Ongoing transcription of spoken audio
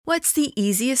What's the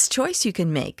easiest choice you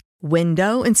can make?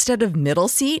 Window instead of middle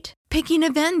seat? Picking a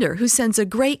vendor who sends a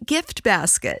great gift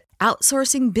basket?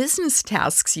 Outsourcing business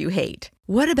tasks you hate?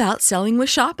 What about selling with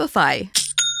Shopify?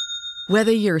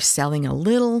 Whether you're selling a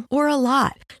little or a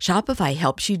lot, Shopify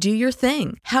helps you do your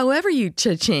thing, however you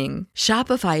cha-ching.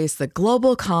 Shopify is the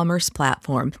global commerce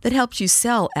platform that helps you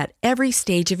sell at every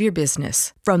stage of your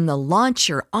business. From the launch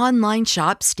your online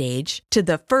shop stage to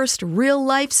the first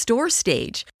real-life store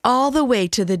stage, all the way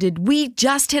to the did we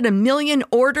just hit a million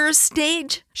orders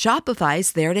stage.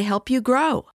 Shopify's there to help you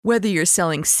grow. Whether you're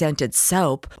selling scented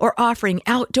soap or offering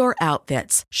outdoor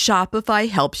outfits, Shopify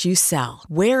helps you sell.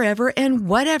 Wherever and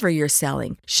whatever you're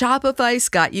selling, Shopify's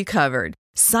got you covered.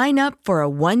 Sign up for a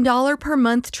 $1 per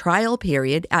month trial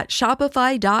period at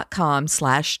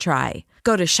shopify.com/try.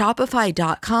 Go to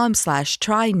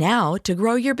shopify.com/try now to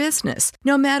grow your business,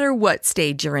 no matter what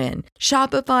stage you're in.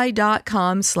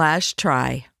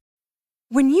 Shopify.com/try.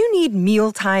 When you need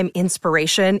mealtime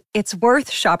inspiration, it's worth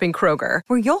shopping Kroger,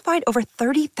 where you'll find over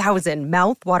 30,000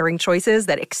 mouth-watering choices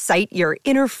that excite your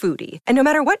inner foodie. And no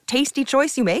matter what tasty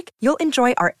choice you make, you'll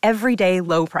enjoy our everyday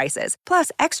low prices,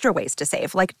 plus extra ways to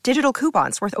save, like digital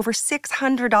coupons worth over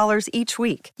 $600 each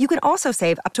week. You can also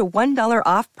save up to $1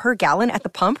 off per gallon at the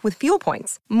pump with fuel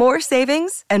points. More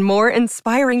savings and more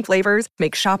inspiring flavors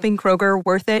make shopping Kroger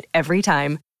worth it every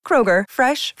time. Kroger,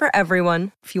 fresh for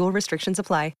everyone. Fuel restrictions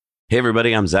apply. Hey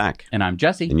everybody, I'm Zach. And I'm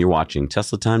Jesse. And you're watching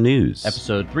Tesla Time News.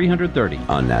 Episode 330.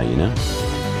 On Now You Know.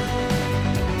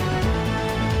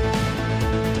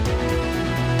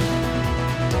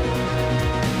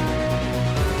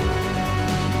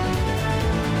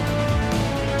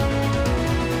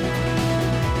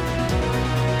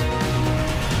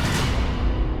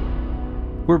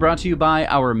 We're brought to you by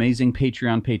our amazing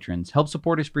Patreon patrons. Help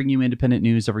support us bring you independent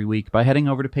news every week by heading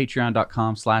over to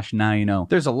patreon.com/nowyouknow.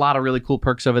 There's a lot of really cool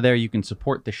perks over there. You can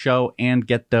support the show and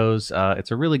get those.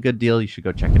 It's a really good deal. You should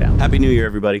go check it out. Happy New Year,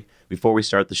 everybody. Before we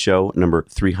start the show, number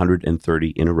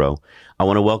 330 in a row, I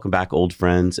want to welcome back old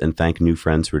friends and thank new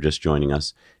friends who are just joining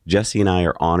us. Jesse and I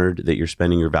are honored that you're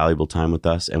spending your valuable time with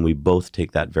us, and we both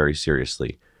take that very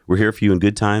seriously. We're here for you in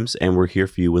good times, and we're here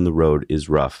for you when the road is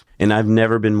rough. And I've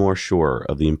never been more sure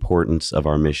of the importance of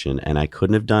our mission, and I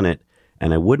couldn't have done it,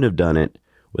 and I wouldn't have done it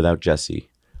without Jesse.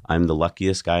 I'm the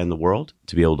luckiest guy in the world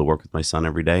to be able to work with my son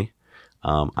every day.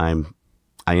 I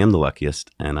am the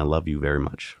luckiest, and I love you very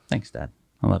much. Thanks, Dad.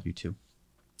 I love you too.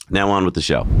 Now on with the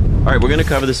show. All right, we're going to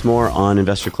cover this more on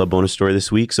Investor Club Bonus Story this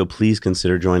week, so please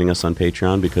consider joining us on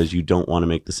Patreon because you don't want to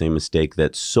make the same mistake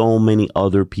that so many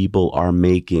other people are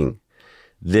making.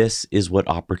 This is what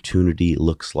opportunity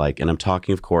looks like. And I'm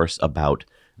talking, of course, about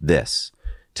this,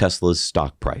 Tesla's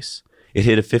stock price. It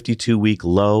hit a 52-week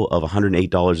low of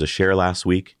 $108 a share last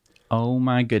week. Oh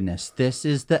my goodness. This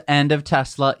is the end of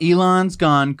Tesla. Elon's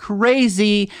gone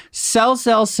crazy. Sell,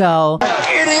 sell, sell.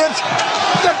 Idiot!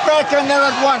 Get back in there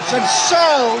at once and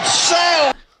sell!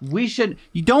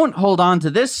 You don't hold on to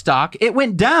this stock. It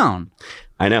went down.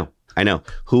 I know.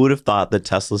 Who would have thought that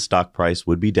Tesla's stock price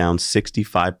would be down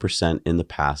 65% in the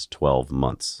past 12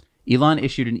 months? Elon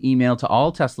issued an email to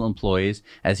all Tesla employees,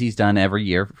 as he's done every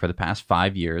year for the past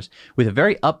 5 years, with a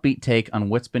very upbeat take on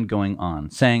what's been going on,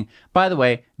 saying, by the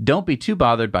way, don't be too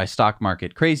bothered by stock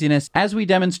market craziness. As we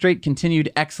demonstrate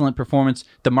continued excellent performance,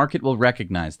 the market will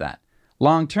recognize that.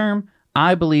 Long term,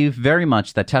 I believe very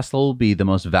much that Tesla will be the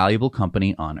most valuable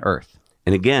company on Earth.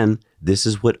 And again, this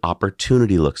is what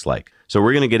opportunity looks like. So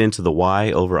we're going to get into the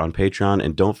why over on Patreon.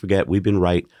 And don't forget, we've been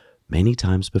right many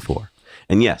times before.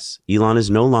 And yes, Elon is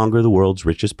no longer the world's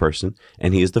richest person,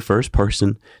 and he is the first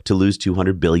person to lose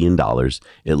 $200 billion,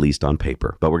 at least on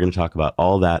paper. But we're going to talk about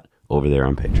all that over there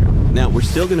on Patreon. Now, we're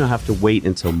still going to have to wait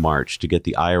until March to get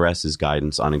the IRS's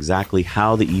guidance on exactly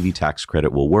how the EV tax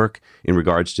credit will work in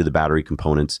regards to the battery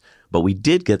components. But we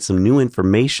did get some new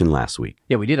information last week.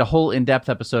 Yeah, we did a whole in-depth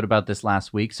episode about this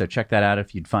last week, so check that out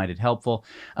if you'd find it helpful.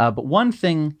 But one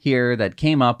thing here that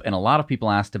came up and a lot of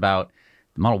people asked about,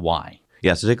 the Model Y.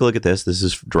 Yeah, so take a look at this. This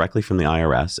is directly from the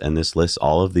IRS, and this lists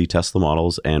all of the Tesla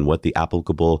models and what the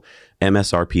applicable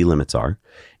MSRP limits are.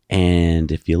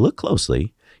 And if you look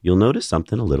closely, you'll notice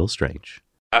something a little strange.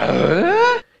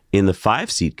 In the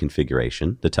 5-seat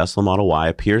configuration, the Tesla Model Y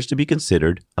appears to be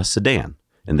considered a sedan,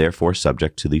 and therefore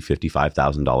subject to the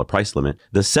 $55,000 price limit.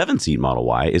 The 7-seat Model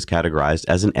Y is categorized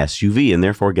as an SUV and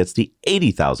therefore gets the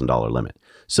 $80,000 limit.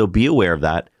 So be aware of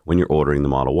that when you're ordering the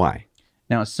Model Y.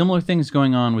 Now, similar things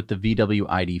going on with the VW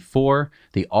ID4.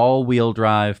 The all-wheel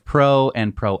drive Pro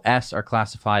and Pro S are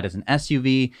classified as an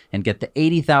SUV and get the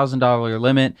 $80,000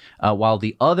 limit, while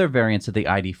the other variants of the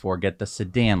ID4 get the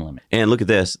sedan limit. And look at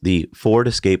this. The Ford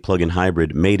Escape plug-in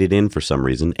hybrid made it in for some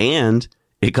reason, and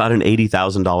it got an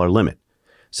 $80,000 limit.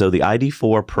 So the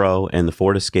ID4 Pro and the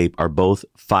Ford Escape are both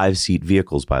 5-seat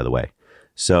vehicles, by the way.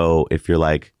 So if you're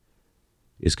like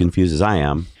as confused as I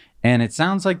am. And it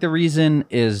sounds like the reason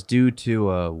is due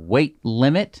to a weight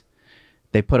limit.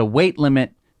 They put a weight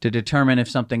limit to determine if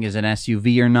something is an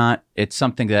SUV or not. It's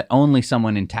something that only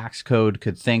someone in tax code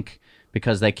could think,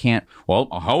 because they can't. Well,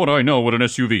 how would I know what an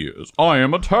SUV is? I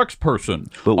am a tax person.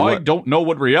 But I don't know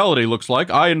what reality looks like.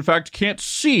 I, in fact, can't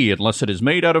see unless it is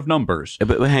made out of numbers.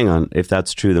 But hang on. If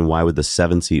that's true, then why would the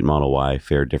 7-seat Model Y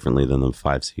fare differently than the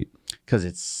 5-seat? Because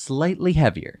it's slightly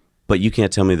heavier. But you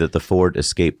can't tell me that the Ford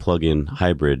Escape plug-in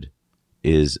hybrid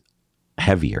is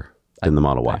heavier than the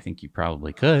Model Y. I think you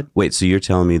probably could. Wait, so you're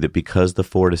telling me that because the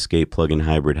Ford Escape plug-in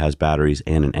hybrid has batteries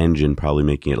and an engine, probably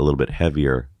making it a little bit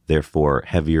heavier, therefore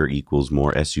heavier equals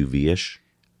more SUV-ish?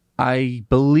 I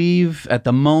believe at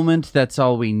the moment that's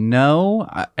all we know.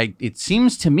 It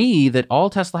seems to me that all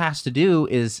Tesla has to do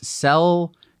is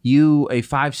sell you a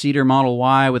 5-seater Model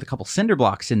Y with a couple cinder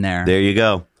blocks in there. There you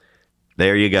go.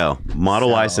 There you go.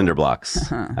 Model Y cinder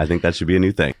blocks. I think that should be a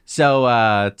new thing.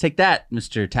 So take that,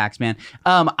 Mr. Taxman.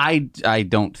 I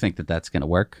don't think that that's going to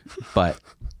work, but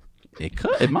it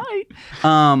could. It might.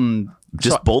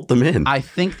 Just bolt them in. I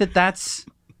think that that's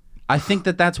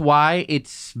why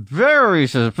it's very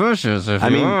suspicious. If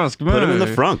you ask me. Put them in the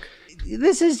front.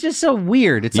 This is just so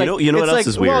weird. It's you know what else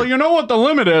is weird? Well, you know what the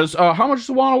limit is? How much does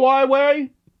the Model Y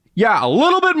weigh? Yeah, a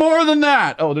little bit more than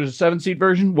that. Oh, there's a 7-seat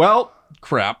version? Well,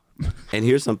 crap. And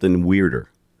here's something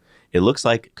weirder. It looks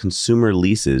like consumer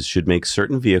leases should make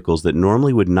certain vehicles that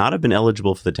normally would not have been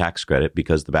eligible for the tax credit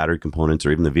because the battery components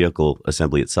or even the vehicle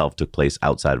assembly itself took place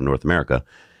outside of North America,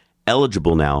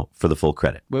 eligible now for the full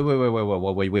credit. Whoa.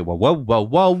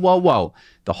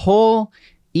 The whole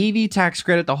EV tax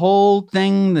credit, the whole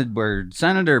thing that where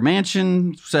Senator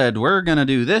Manchin said we're going to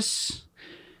do this,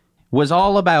 was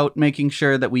all about making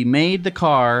sure that we made the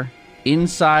car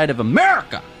inside of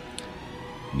America.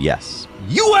 Yes.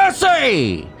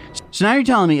 USA! So now you're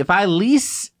telling me if I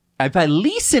lease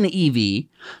an EV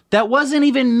that wasn't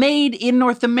even made in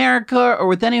North America or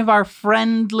with any of our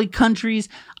friendly countries,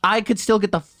 I could still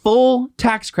get the full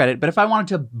tax credit. But if I wanted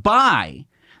to buy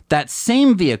that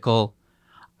same vehicle,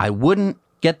 I wouldn't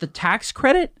get the tax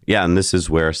credit? Yeah, and this is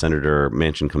where Senator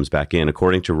Manchin comes back in.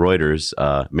 According to Reuters,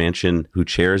 Manchin, who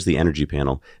chairs the energy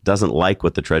panel, doesn't like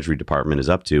what the Treasury Department is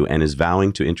up to and is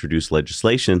vowing to introduce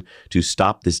legislation to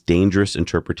stop this dangerous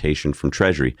interpretation from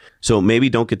Treasury. So maybe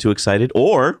don't get too excited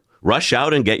or rush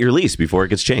out and get your lease before it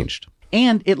gets changed.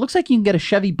 And it looks like you can get a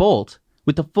Chevy Bolt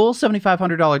with the full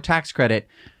 $7,500 tax credit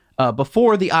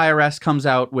before the IRS comes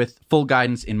out with full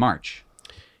guidance in March.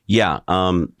 Yeah,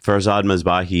 Farzad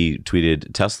Mazbahi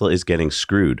tweeted, Tesla is getting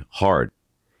screwed hard.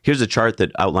 Here's a chart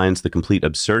that outlines the complete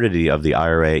absurdity of the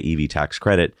IRA EV tax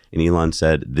credit. And Elon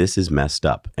said, this is messed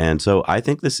up. And so I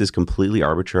think this is completely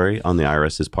arbitrary on the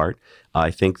IRS's part. I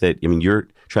think that, you're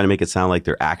trying to make it sound like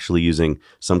they're actually using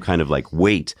some kind of like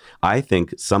weight. I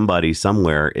think somebody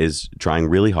somewhere is trying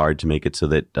really hard to make it so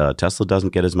that Tesla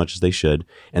doesn't get as much as they should,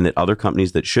 and that other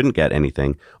companies that shouldn't get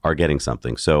anything are getting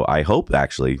something. So I hope,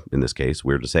 actually, in this case,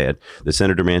 weird to say it, that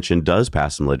Senator Manchin does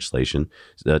pass some legislation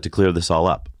to clear this all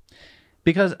up.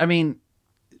 Because,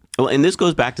 well, and this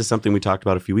goes back to something we talked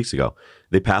about a few weeks ago.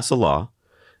 They pass a law.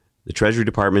 The Treasury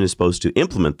Department is supposed to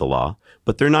implement the law,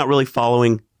 but they're not really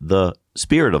following the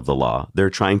spirit of the law.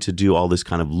 They're trying to do all this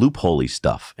kind of loophole-y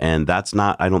stuff. And that's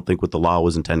not, I don't think, what the law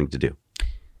was intending to do.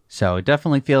 So it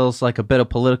definitely feels like a bit of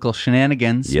political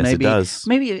shenanigans. Yes, it does.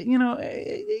 Maybe,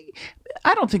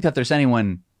 I don't think that there's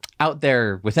anyone out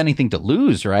there with anything to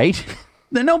lose, right?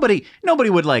 Nobody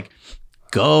would like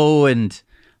go and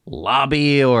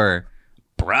lobby or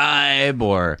bribe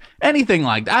or anything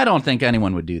like that. I don't think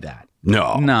anyone would do that.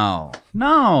 No.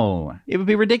 It would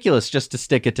be ridiculous just to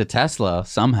stick it to Tesla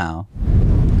somehow.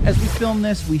 As we film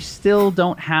this, we still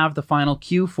don't have the final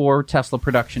Q4 Tesla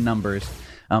production numbers.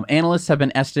 Analysts have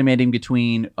been estimating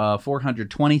between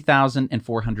 420,000 and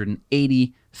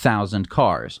 480,000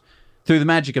 cars. Through the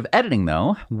magic of editing,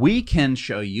 though, we can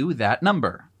show you that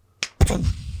number.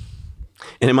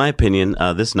 And in my opinion,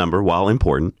 this number, while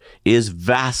important, is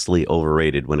vastly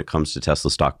overrated when it comes to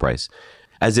Tesla's stock price.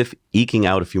 As if eking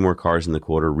out a few more cars in the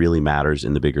quarter really matters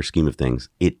in the bigger scheme of things.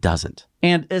 It doesn't.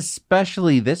 And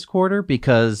especially this quarter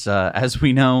because, as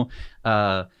we know,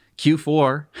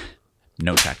 Q4,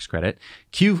 no tax credit.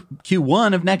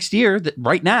 Q1 of next year,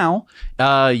 right now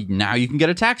you can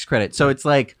get a tax credit. So it's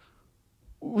like,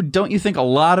 don't you think a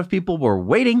lot of people were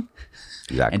waiting?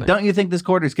 Exactly. And don't you think this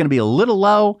quarter is going to be a little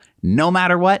low no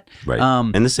matter what? Right.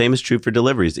 And the same is true for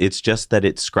deliveries. It's just that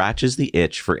it scratches the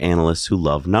itch for analysts who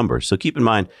love numbers. So keep in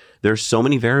mind, there are so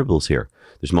many variables here.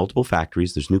 There's multiple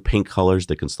factories. There's new paint colors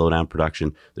that can slow down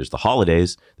production. There's the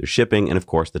holidays, there's shipping, and of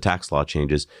course, the tax law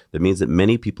changes. That means that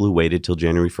many people who waited till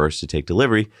January 1st to take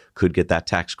delivery could get that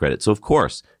tax credit. So of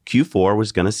course, Q4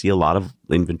 was going to see a lot of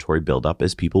inventory buildup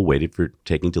as people waited for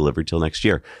taking delivery till next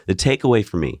year. The takeaway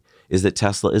for me is that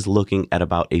Tesla is looking at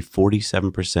about a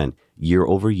 47%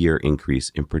 year-over-year increase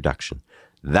in production.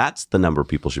 That's the number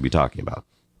people should be talking about.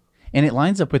 And it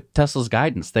lines up with Tesla's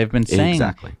guidance. They've been saying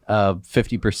Exactly.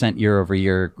 50%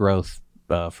 year-over-year growth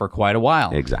for quite a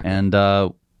while. Exactly. And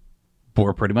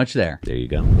we're pretty much there. There you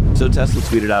go. So Tesla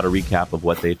tweeted out a recap of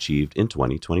what they achieved in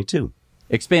 2022.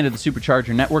 Expanded the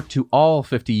supercharger network to all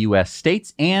 50 U.S.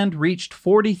 states and reached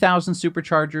 40,000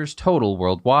 superchargers total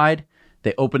worldwide.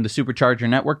 They opened the supercharger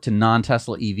network to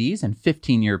non-Tesla EVs in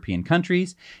 15 European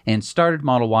countries and started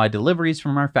Model Y deliveries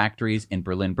from our factories in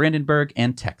Berlin, Brandenburg,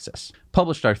 and Texas.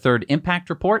 Published our third impact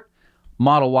report.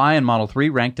 Model Y and Model 3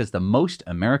 ranked as the most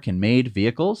American-made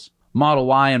vehicles. Model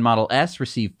Y and Model S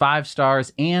received 5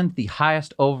 stars and the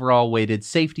highest overall weighted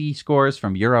safety scores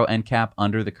from Euro NCAP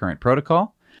under the current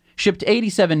protocol. Shipped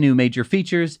 87 new major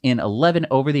features in 11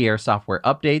 over-the-air software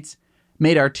updates.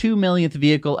 Made our 2 millionth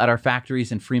vehicle at our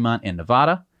factories in Fremont and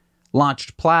Nevada,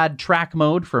 launched Plaid Track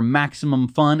Mode for maximum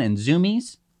fun and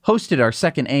zoomies, hosted our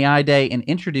second AI Day, and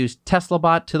introduced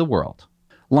TeslaBot to the world.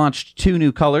 Launched 2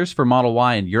 new colors for Model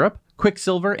Y in Europe,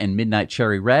 Quicksilver and Midnight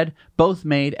Cherry Red, both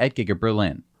made at Giga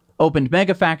Berlin. Opened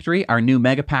Mega Factory, our new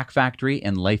Megapack factory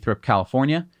in Lathrop,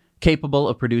 California, capable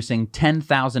of producing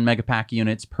 10,000 Megapack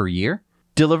units per year.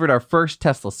 Delivered our first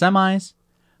Tesla semis.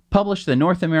 Published the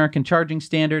North American Charging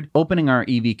Standard, opening our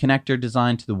EV connector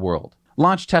design to the world.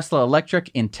 Launched Tesla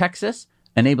Electric in Texas,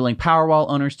 enabling Powerwall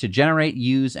owners to generate,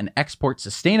 use, and export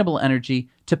sustainable energy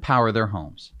to power their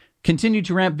homes. Continued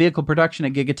to ramp vehicle production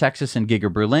at Giga Texas and Giga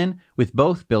Berlin, with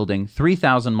both building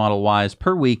 3,000 Model Ys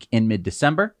per week in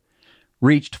mid-December.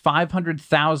 Reached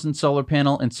 500,000 solar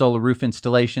panel and solar roof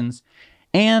installations,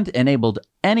 and enabled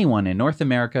anyone in North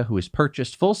America who has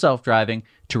purchased full self-driving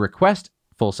to request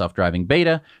full self-driving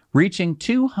beta, reaching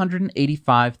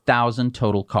 285,000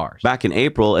 total cars. Back in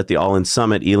April at the All In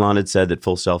Summit, Elon had said that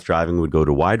full self-driving would go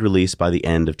to wide release by the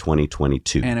end of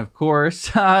 2022. And of course,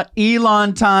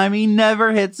 Elon time, he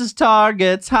never hits his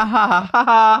targets. Ha ha ha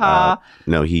ha ha.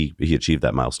 No, he achieved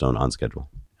that milestone on schedule.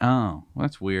 Oh, well,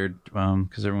 that's weird,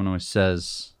 because everyone always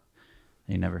says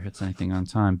he never hits anything on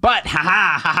time. But ha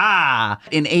ha ha ha!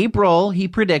 In April, he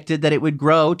predicted that it would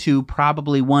grow to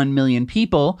probably 1 million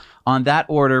people on that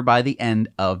order by the end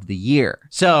of the year.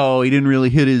 So he didn't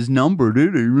really hit his number,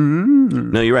 did he?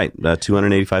 No, you're right.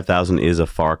 285,000 is a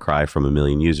far cry from 1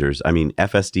 million users. I mean,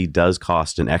 FSD does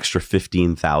cost an extra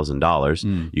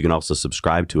 $15,000. You can also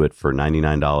subscribe to it for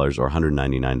 $99 or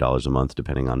 $199 a month,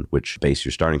 depending on which base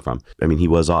you're starting from. I mean, he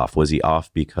was off. Was he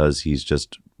off because he's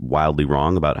just wildly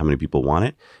wrong about how many people want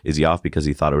it? Is he off because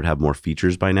he thought it would have more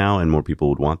features by now and more people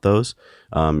would want those?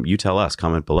 You tell us.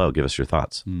 Comment below. Give us your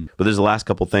thoughts. But there's the last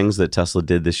couple things that Tesla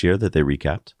did this year that they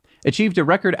recapped. Achieved a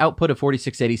record output of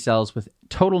 4680 cells with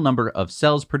total number of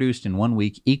cells produced in 1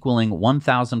 week equaling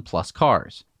 1,000 plus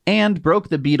cars. And broke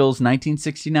the Beatles'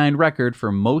 1969 record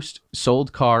for most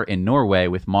sold car in Norway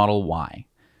with Model Y.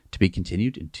 To be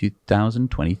continued in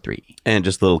 2023. And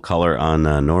just a little color on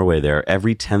Norway there.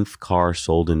 Every 10th car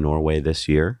sold in Norway this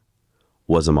year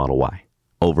was a Model Y.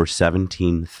 Over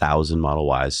 17,000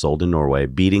 Model Ys sold in Norway,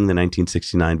 beating the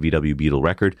 1969 VW Beetle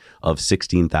record of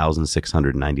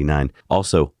 16,699.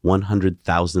 Also,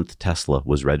 100,000th Tesla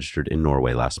was registered in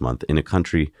Norway last month in a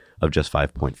country of just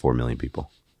 5.4 million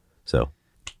people. So,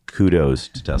 kudos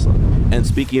to Tesla. And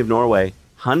speaking of Norway,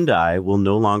 Hyundai will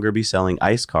no longer be selling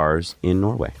ICE cars in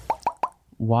Norway.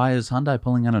 Why is Hyundai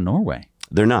pulling out of Norway?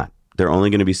 They're not. They're only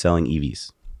going to be selling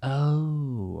EVs.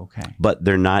 Oh, okay. But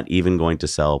they're not even going to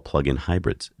sell plug-in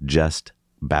hybrids, just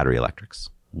battery electrics.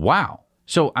 Wow.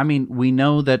 So, I mean, we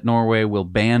know that Norway will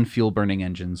ban fuel-burning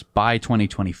engines by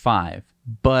 2025,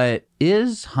 but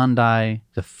is Hyundai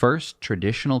the first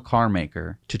traditional car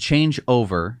maker to change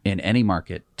over in any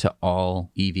market to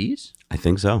all EVs? I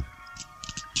think so.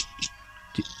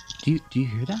 Do you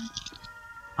hear that?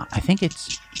 I think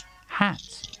it's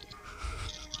hats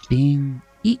being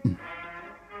eaten.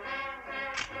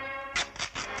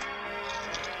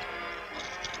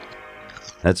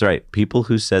 That's right. People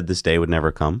who said this day would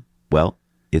never come, well,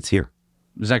 it's here.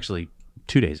 It was actually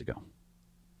 2 days ago.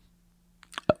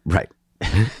 Right.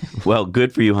 Well,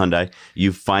 good for you, Hyundai.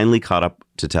 You finally caught up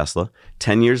to Tesla.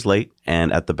 10 years late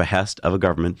and at the behest of a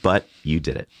government, but you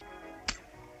did it.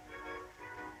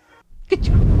 Good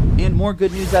job. And more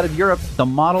good news out of Europe. The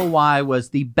Model Y was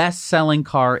the best-selling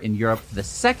car in Europe for the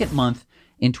second month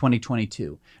in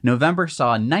 2022. November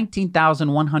saw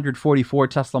 19,144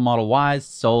 Tesla Model Ys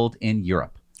sold in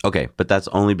Europe. Okay, but that's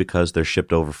only because they're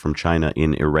shipped over from China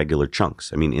in irregular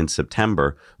chunks. I mean, in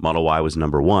September, Model Y was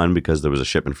number 1 because there was a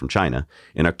shipment from China.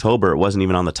 In October, it wasn't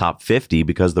even on the top 50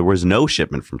 because there was no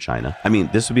shipment from China. I mean,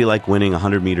 this would be like winning a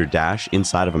 100-meter dash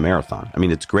inside of a marathon. I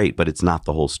mean, it's great, but it's not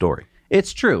the whole story.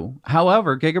 It's true.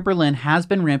 However, Giga Berlin has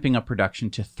been ramping up production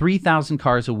to 3,000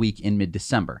 cars a week in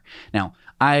mid-December. Now,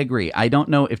 I agree. I don't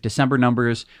know if December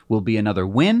numbers will be another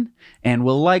win and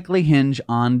will likely hinge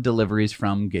on deliveries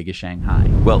from Giga Shanghai.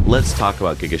 Well, let's talk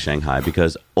about Giga Shanghai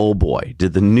because, oh boy,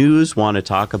 did the news want to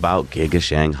talk about Giga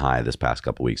Shanghai this past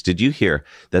couple weeks. Did you hear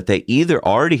that they either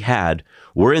already had,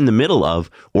 were in the middle of,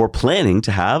 or planning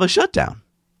to have a shutdown?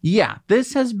 Yeah,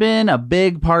 this has been a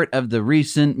big part of the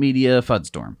recent media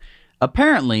fudstorm.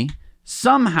 Apparently,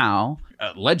 somehow,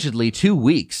 allegedly 2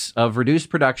 weeks of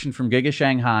reduced production from Giga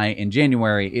Shanghai in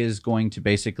January is going to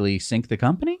basically sink the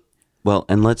company? Well,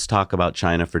 and let's talk about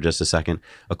China for just a second.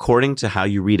 According to how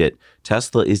you read it,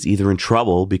 Tesla is either in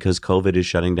trouble because COVID is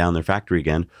shutting down their factory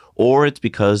again, or it's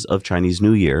because of Chinese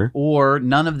New Year. Or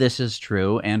none of this is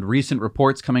true, and recent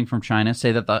reports coming from China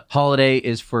say that the holiday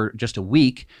is for just a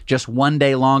week, just 1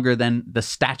 day longer than the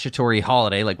statutory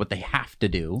holiday, like what they have to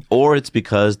do. Or it's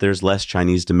because there's less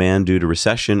Chinese demand due to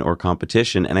recession or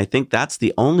competition, and I think that's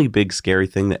the only big scary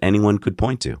thing that anyone could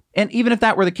point to. And even if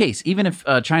that were the case, even if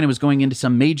China was going into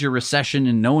some major recession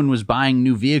and no one was buying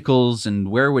new vehicles, and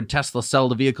where would Tesla sell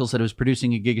the vehicles that it was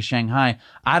producing at Giga Shanghai?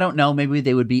 I don't know. Maybe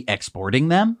they would be exporting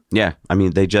them? Yeah, I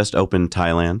mean, they just opened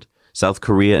Thailand. South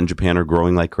Korea and Japan are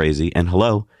growing like crazy. And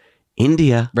hello,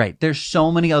 India. Right. There's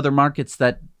so many other markets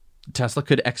that Tesla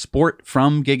could export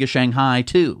from Giga Shanghai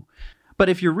to. But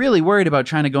if you're really worried about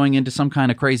China going into some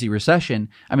kind of crazy recession,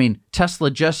 I mean,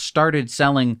 Tesla just started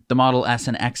selling the Model S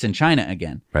and X in China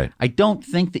again. Right. I don't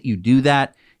think that you do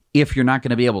that if you're not going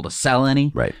to be able to sell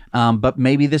any. Right. But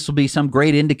maybe this will be some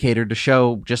great indicator to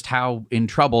show just how in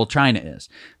trouble China is.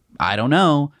 I don't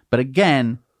know. But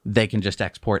again, they can just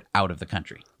export out of the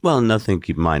country. Well, nothing,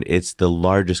 keep in mind, it's the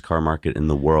largest car market in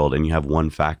the world and you have one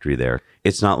factory there.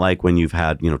 It's not like when you've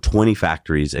had, 20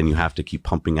 factories and you have to keep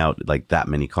pumping out like that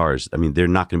many cars. I mean, they're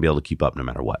not going to be able to keep up no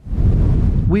matter what.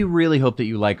 We really hope that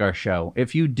you like our show.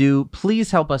 If you do,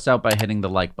 please help us out by hitting the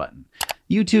like button.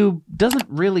 YouTube doesn't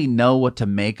really know what to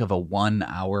make of a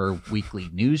 1-hour weekly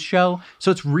news show, so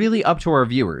it's really up to our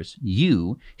viewers,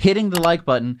 you, hitting the like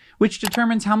button, which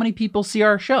determines how many people see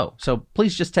our show. So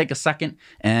please just take a second,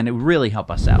 and it would really help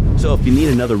us out. So if you need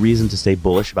another reason to stay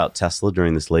bullish about Tesla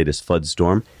during this latest FUD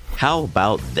storm, how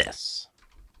about this?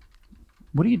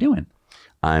 What are you doing?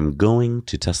 I'm going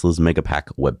to Tesla's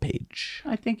Megapack webpage.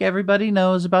 I think everybody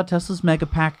knows about Tesla's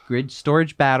Megapack grid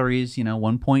storage batteries,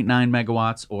 1.9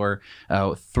 megawatts or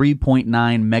 3.9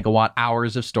 megawatt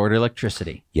hours of stored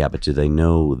electricity. Yeah, but do they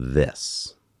know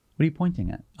this? What are you pointing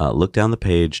at? Look down the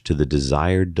page to the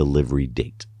desired delivery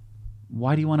date.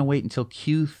 Why do you want to wait until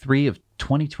Q3 of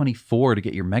 2024 to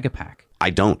get your Megapack? I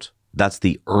don't. That's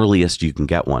the earliest you can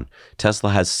get one. Tesla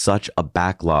has such a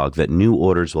backlog that new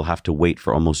orders will have to wait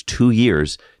for almost 2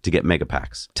 years to get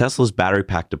Megapacks. Tesla's battery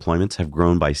pack deployments have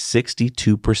grown by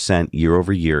 62% year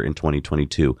over year in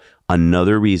 2022.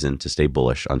 Another reason to stay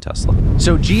bullish on Tesla.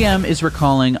 So GM is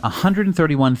recalling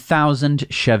 131,000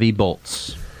 Chevy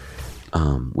Bolts.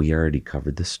 We already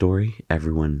covered this story.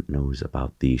 Everyone knows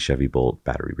about the Chevy Bolt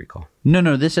battery recall.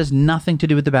 No, this has nothing to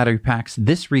do with the battery packs.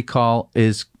 This recall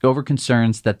is over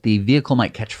concerns that the vehicle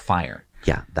might catch fire.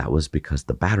 Yeah, that was because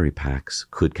the battery packs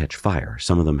could catch fire.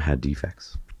 Some of them had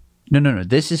defects. No.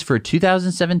 This is for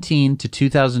 2017 to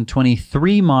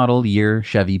 2023 model year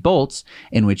Chevy Bolts,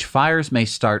 in which fires may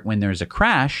start when there's a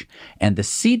crash and the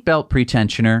seatbelt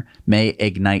pretensioner may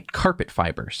ignite carpet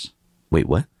fibers. Wait,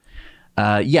 what?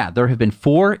 There have been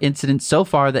 4 incidents so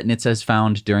far that NHTSA has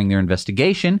found during their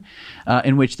investigation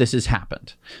in which this has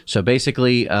happened. So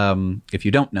basically, if you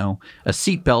don't know, a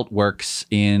seatbelt works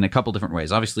in a couple different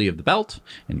ways. Obviously, you have the belt,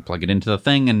 and you plug it into the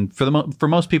thing, and for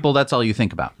most people, that's all you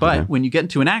think about. But when you get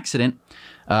into an accident,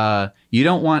 you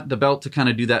don't want the belt to kind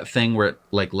of do that thing where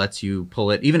it lets you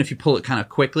pull it, even if you pull it kind of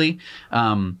quickly.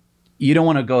 You don't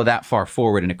want to go that far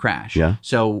forward in a crash. Yeah.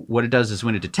 So what it does is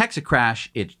when it detects a crash,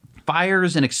 it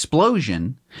fires an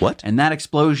explosion. What? And that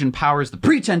explosion powers the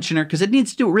pretensioner because it needs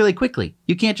to do it really quickly.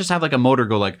 You can't just have a motor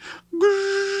go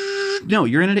no,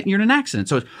 you're in an accident.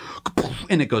 So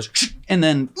and it goes and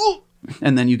then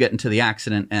you get into the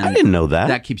accident and I didn't know that.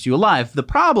 That keeps you alive. The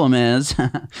problem is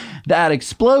that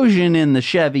explosion in the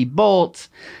Chevy Bolt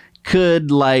could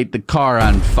light the car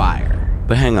on fire.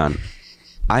 But hang on.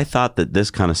 I thought that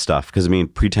this kind of stuff, because I mean,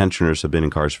 pretensioners have been in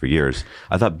cars for years.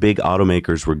 I thought big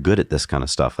automakers were good at this kind of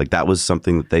stuff. Like that was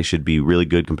something that they should be really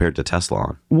good compared to Tesla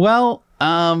on. Well,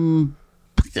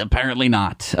 apparently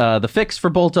not. The fix for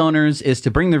Bolt owners is to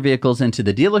bring their vehicles into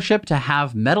the dealership to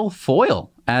have metal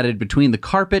foil added between the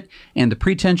carpet and the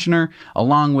pretensioner,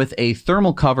 along with a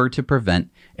thermal cover to prevent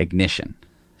ignition.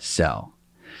 So,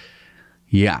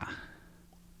 yeah.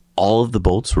 All of the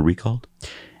Bolts were recalled?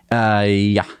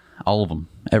 Yeah, all of them.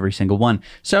 Every single one.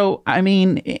 So, I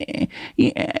mean,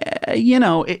 you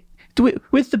know,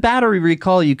 with the battery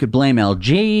recall, you could blame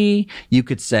LG. You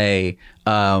could say,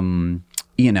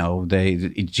 you know,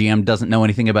 GM doesn't know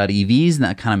anything about EVs, and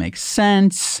that kind of makes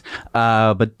sense.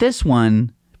 But this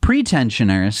one,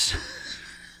 pretensioners.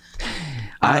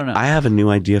 I don't know. I have a new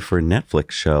idea for a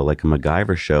Netflix show, like a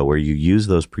MacGyver show, where you use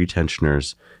those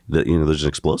pretensioners. That, you know, there's an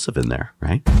explosive in there,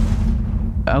 right?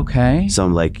 Okay. So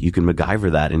like you can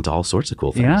MacGyver that into all sorts of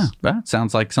cool things. Yeah, that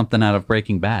sounds like something out of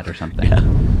Breaking Bad or something. Yeah.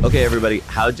 Okay, everybody,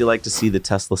 how'd you like to see the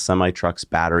Tesla semi-truck's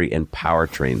battery and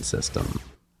powertrain system?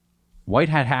 White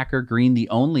Hat Hacker Green the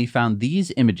Only found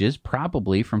these images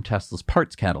probably from Tesla's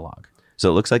parts catalog. So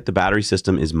it looks like the battery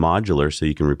system is modular, so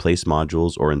you can replace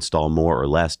modules or install more or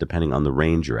less depending on the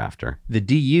range you're after. The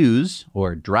DUs,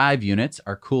 or drive units,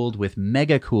 are cooled with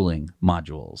mega cooling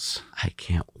modules. I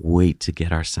can't wait to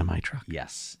get our semi-truck.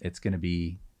 Yes, it's going to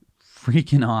be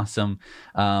freaking awesome.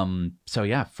 So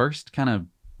yeah, first kind of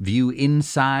view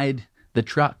inside the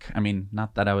truck. I mean,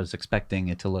 not that I was expecting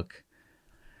it to look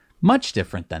much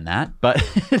different than that, but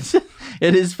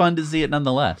it is fun to see it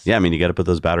nonetheless. Yeah, I mean, you got to put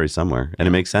those batteries somewhere, and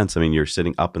it makes sense. I mean, you're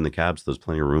sitting up in the cab, so there's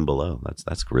plenty of room below.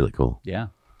 That's really cool. Yeah,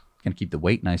 gonna keep the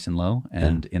weight nice and low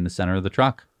and in the center of the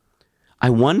truck. I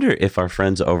wonder if our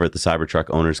friends over at the Cybertruck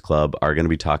Owners Club are going to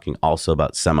be talking also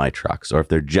about semi-trucks, or if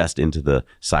they're just into the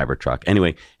Cybertruck.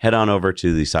 Anyway, head on over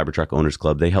to the Cybertruck Owners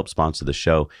Club. They help sponsor the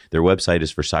show. Their website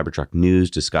is for Cybertruck news,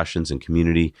 discussions, and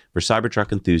community for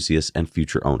Cybertruck enthusiasts and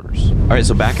future owners. All right,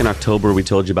 so back in October, we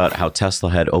told you about how Tesla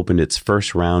had opened its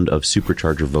first round of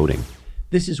supercharger voting.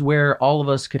 This is where all of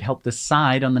us could help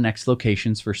decide on the next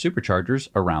locations for superchargers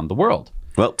around the world.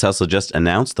 Well, Tesla just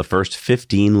announced the first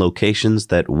 15 locations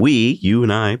that you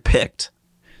and I, picked.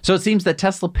 So it seems that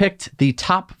Tesla picked the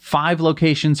top 5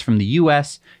 locations from the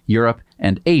US, Europe,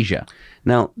 and Asia.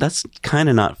 Now, that's kind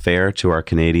of not fair to our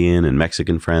Canadian and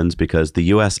Mexican friends because the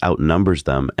US outnumbers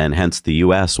them, and hence the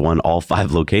US won all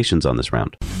 5 locations on this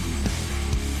round.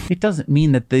 It doesn't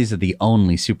mean that these are the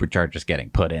only superchargers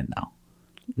getting put in, though.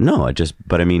 No,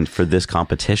 but I mean, for this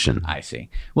competition. I see.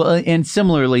 Well, and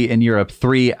similarly in Europe,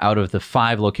 3 out of the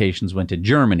 5 locations went to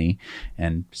Germany.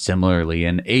 And similarly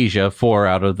in Asia, 4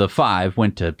 out of the 5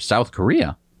 went to South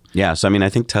Korea. Yeah, so I mean, I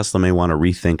think Tesla may want to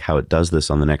rethink how it does this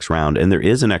on the next round. And there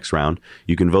is a next round.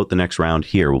 You can vote the next round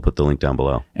here. We'll put the link down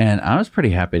below. And I was pretty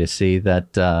happy to see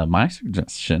that my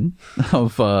suggestion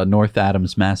of North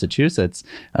Adams, Massachusetts,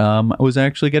 was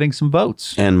actually getting some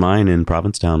votes. And mine in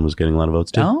Provincetown was getting a lot of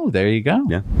votes too. Oh, there you go.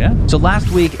 Yeah. So last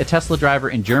week, a Tesla driver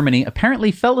in Germany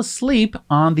apparently fell asleep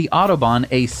on the Autobahn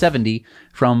A70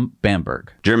 from Bamberg.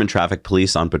 German traffic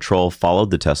police on patrol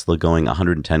followed the Tesla going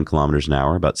 110 kilometers an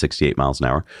hour, about 68 miles an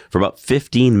hour, for about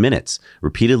 15 minutes,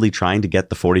 repeatedly trying to get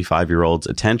the 45-year-old's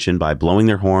attention by blowing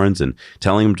their horns and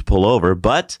telling him to pull over,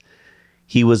 but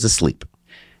he was asleep.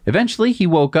 Eventually, he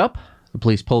woke up. The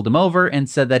police pulled him over and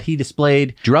said that he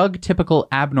displayed drug-typical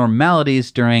abnormalities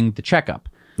during the checkup.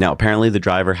 Now, apparently the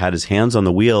driver had his hands on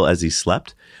the wheel as he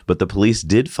slept, but the police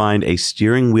did find a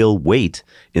steering wheel weight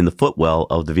in the footwell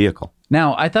of the vehicle.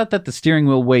 Now, I thought that the steering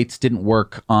wheel weights didn't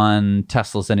work on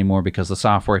Teslas anymore because the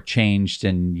software changed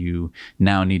and you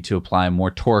now need to apply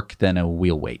more torque than a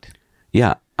wheel weight.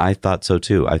 Yeah, I thought so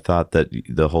too. I thought that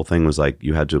the whole thing was like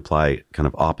you had to apply kind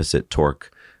of opposite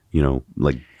torque, you know,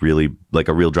 like really like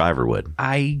a real driver would.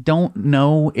 I don't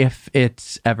know if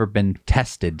it's ever been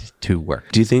tested to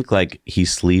work. Do you think like he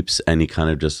sleeps and he kind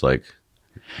of just like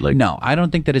No, I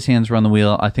don't think that his hands were on the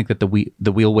wheel. I think that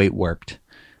the wheel weight worked.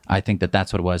 I think that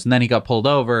that's what it was. And then he got pulled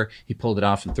over. He pulled it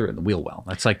off and threw it in the wheel well.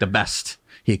 That's like the best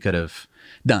he could have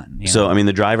done. So, I mean,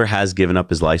 the driver has given up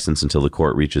his license until the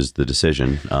court reaches the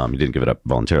decision. He didn't give it up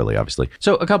voluntarily, obviously.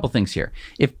 So a couple things here.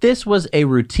 If this was a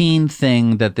routine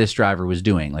thing that this driver was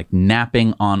doing, like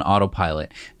napping on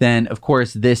autopilot, then of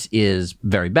course this is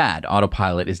very bad.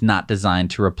 Autopilot is not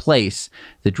designed to replace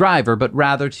the driver, but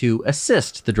rather to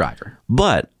assist the driver.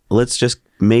 But let's just,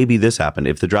 maybe this happened.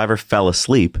 If the driver fell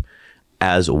asleep,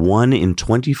 as 1 in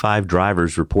 25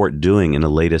 drivers report doing in the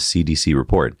latest CDC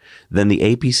report, then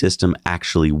the AP system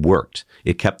actually worked.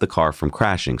 It kept the car from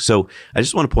crashing. So I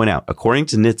just want to point out, according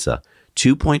to NHTSA,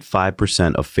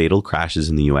 2.5% of fatal crashes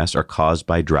in the U.S. are caused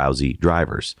by drowsy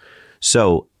drivers.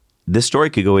 So this story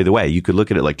could go either way. You could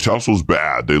look at it like Tesla's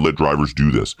bad. They let drivers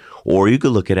do this. or you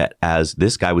could look at it as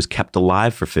this guy was kept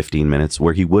alive for 15 minutes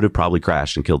where he would have probably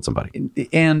crashed and killed somebody.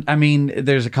 And I mean,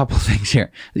 there's a couple things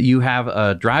here. You have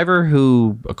a driver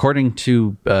who, according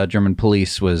to German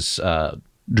police, was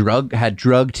had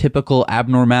drug typical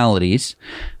abnormalities,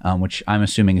 which I'm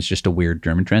assuming is just a weird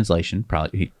German translation.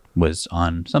 Probably he was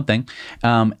on something.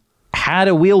 Had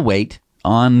a wheel weight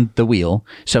on the wheel,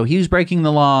 so he was breaking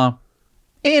the law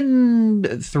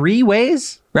in 3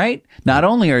 ways, right? Not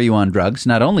only are you on drugs,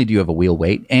 not only do you have a wheel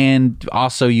weight, and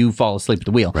also you fall asleep at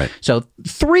the wheel. Right. So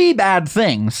 3 bad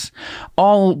things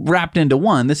all wrapped into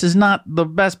one. This is not the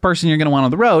best person you're going to want on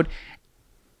the road.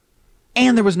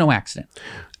 And there was no accident.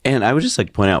 And I would just like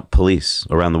to point out, police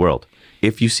around the world,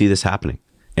 if you see this happening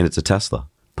and it's a Tesla,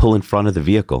 pull in front of the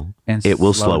vehicle And it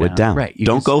will slow it down. Right. You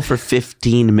Don't just- go for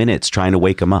 15 minutes trying to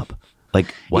wake him up.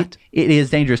 Like, what? It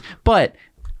is dangerous. But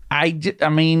I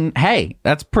mean, hey,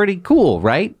 that's pretty cool,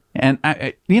 right? And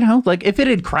like if it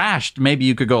had crashed, maybe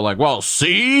you could go like, well,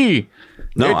 see,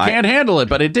 No, it can't handle it,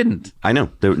 but it didn't. I know.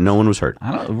 No one was hurt.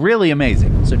 Really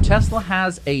amazing. So Tesla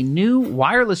has a new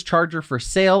wireless charger for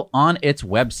sale on its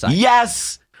website.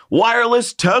 Yes!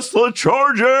 Wireless Tesla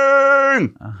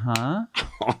charging! Uh-huh.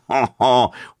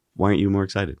 Why aren't you more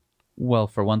excited? Well,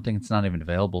 for one thing, it's not even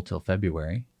available till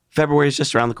February. February is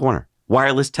just around the corner.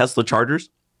 Wireless Tesla chargers?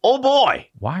 Oh boy!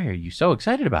 Why are you so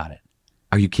excited about it?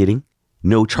 Are you kidding?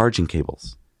 No charging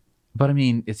cables. But I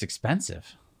mean, it's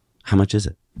expensive. How much is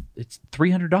it? It's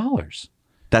 $300.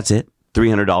 That's it?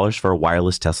 $300 for a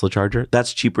wireless Tesla charger?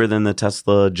 That's cheaper than the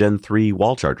Tesla Gen 3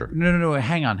 wall charger. No.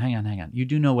 Hang on. You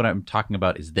do know what I'm talking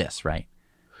about is this, right?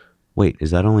 Wait, is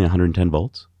that only 110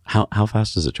 volts? How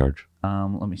fast does it charge?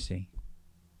 Let me see.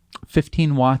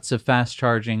 15 watts of fast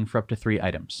charging for up to 3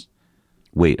 items.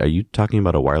 Wait, are you talking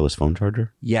about a wireless phone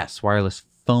charger? Yes, wireless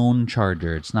phone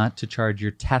charger. It's not to charge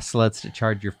your Tesla, it's to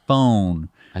charge your phone.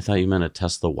 I thought you meant a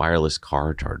Tesla wireless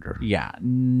car charger. Yeah,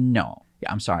 no.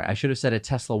 Yeah, I'm sorry. I should have said a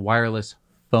Tesla wireless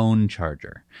phone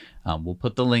charger. We'll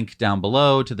put the link down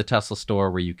below to the Tesla store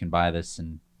where you can buy this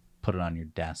and put it on your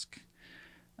desk.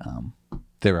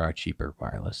 There are cheaper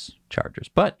wireless chargers.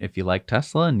 But if you like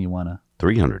Tesla and you want to...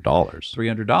 $300.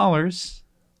 $300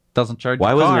 doesn't charge Why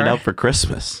your wasn't car. it out for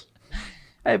Christmas?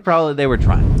 They were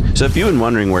trying. So if you've been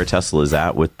wondering where Tesla is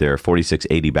at with their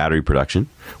 4680 battery production,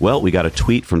 well, we got a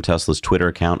tweet from Tesla's Twitter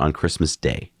account on Christmas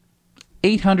Day.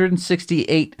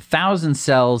 868,000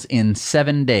 cells in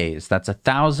 7 days. That's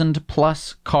 1,000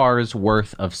 plus cars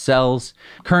worth of cells.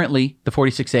 Currently, the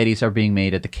 4680s are being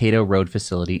made at the Cato Road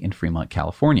facility in Fremont,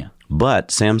 California. But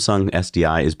Samsung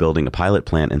SDI is building a pilot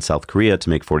plant in South Korea to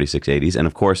make 4680s. And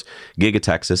of course, Giga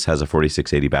Texas has a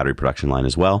 4680 battery production line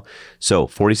as well. So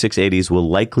 4680s will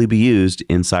likely be used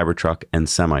in Cybertruck and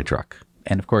semi-truck.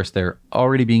 And of course, they're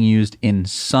already being used in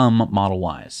some Model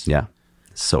Ys. Yeah,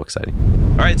 so exciting.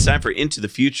 All right, it's time for Into the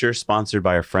Future, sponsored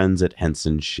by our friends at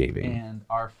Henson Shaving. And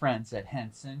our friends at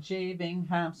Henson Shaving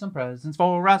have some presents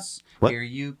for us. What? Here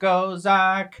you go,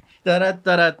 Zach.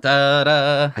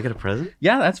 Da-da-da-da-da-da. I got a present?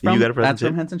 Yeah, that's from, You got a present that's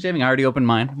from too? Henson Shaving. I already opened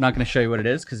mine. I'm not going to show you what it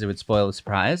is because it would spoil the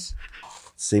surprise.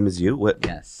 Same as you? What?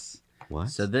 Yes. What?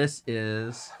 So this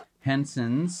is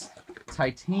Henson's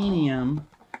titanium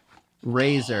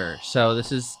razor. So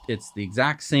it's the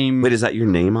exact same. Wait, is that your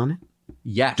name on it?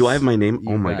 Yes. Do I have my name?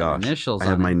 You Oh my got gosh. initials I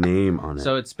have on my it. name on it.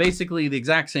 So it's basically the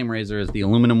exact same razor as the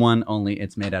aluminum one, only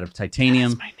it's made out of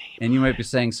titanium. And you might be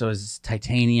saying, so is this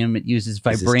titanium? It uses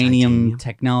this vibranium titanium?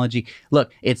 technology.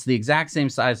 Look, it's the exact same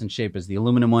size and shape as the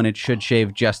aluminum one. It should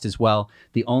shave just as well.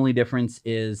 The only difference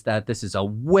is that this is a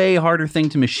way harder thing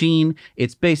to machine.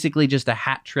 It's basically just a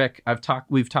hat trick.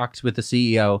 We've talked with the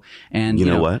CEO, and you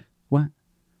know what? What?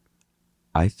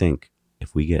 I think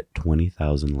if we get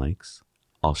 20,000 likes,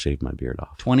 I'll shave my beard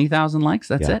off. 20,000 likes.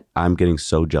 That's Yeah. it. I'm getting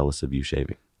so jealous of you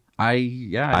shaving. I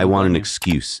I want an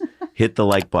excuse. Hit the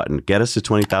like button. Get us to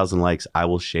 20,000 likes. I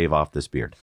will shave off this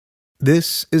beard.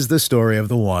 This is the story of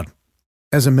the one.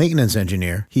 As a maintenance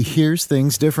engineer, he hears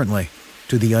things differently.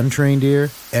 To the untrained ear,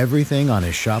 everything on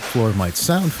his shop floor might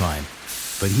sound fine,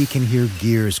 but he can hear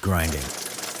gears grinding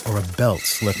or a belt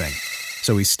slipping.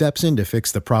 So he steps in to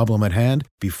fix the problem at hand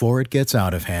before it gets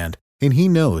out of hand. And he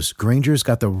knows Grainger's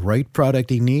got the right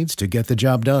product he needs to get the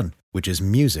job done, which is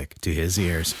music to his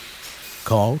ears.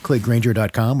 Call, click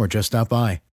Grainger.com, or just stop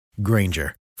by.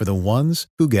 Grainger, for the ones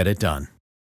who get it done.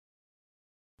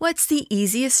 What's the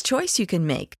easiest choice you can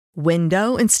make?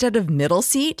 Window instead of middle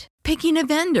seat? Picking a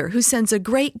vendor who sends a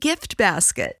great gift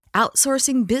basket?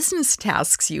 Outsourcing business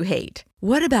tasks you hate?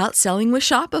 What about selling with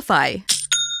Shopify?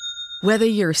 Whether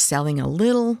you're selling a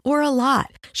little or a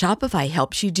lot, Shopify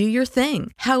helps you do your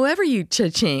thing, however you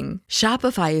cha-ching.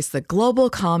 Shopify is the global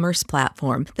commerce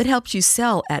platform that helps you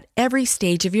sell at every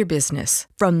stage of your business.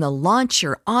 From the launch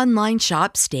your online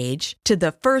shop stage to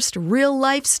the first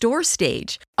real-life store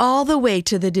stage, all the way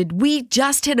to the did we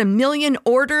just hit a million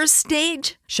orders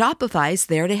stage. Shopify's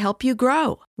there to help you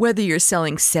grow. Whether you're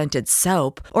selling scented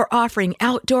soap or offering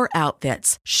outdoor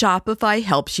outfits, Shopify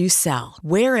helps you sell.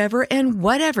 Wherever and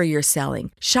whatever you're selling,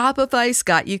 Shopify's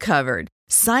got you covered.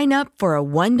 Sign up for a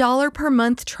 $1 per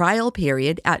month trial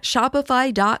period at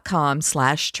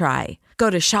shopify.com/try. Go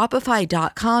to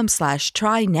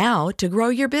shopify.com/try now to grow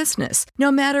your business, no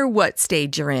matter what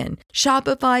stage you're in.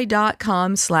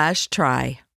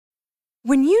 Shopify.com/try.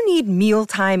 When you need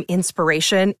mealtime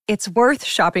inspiration, it's worth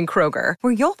shopping Kroger,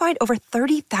 where you'll find over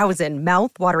 30,000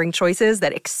 mouth-watering choices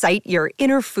that excite your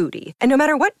inner foodie. And no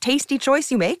matter what tasty choice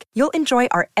you make, you'll enjoy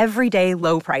our everyday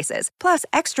low prices, plus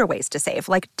extra ways to save,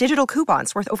 like digital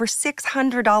coupons worth over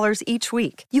 $600 each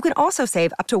week. You can also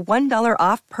save up to $1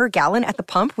 off per gallon at the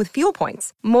pump with fuel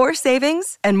points. More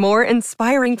savings and more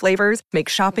inspiring flavors make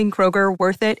shopping Kroger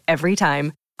worth it every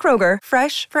time. Kroger,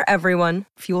 fresh for everyone.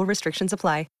 Fuel restrictions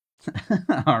apply.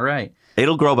 All right.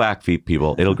 It'll grow back,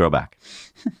 people. It'll grow back.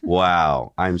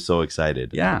 Wow. I'm so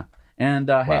excited. Yeah. And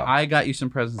hey, I got you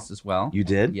some presents as well. You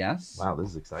did? Yes. Wow, this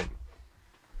is exciting.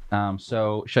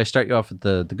 So should I start you off with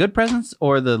the good presents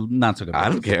or the not so good presents?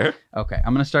 I don't care. Okay.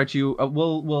 I'm going to start you.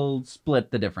 We'll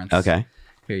split the difference. Okay.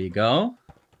 Here you go.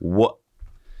 What?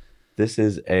 This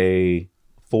is a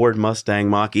Ford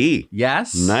Mustang Mach-E.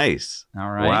 Yes. Nice.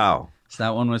 All right. Wow. So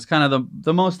that one was kind of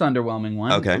the most underwhelming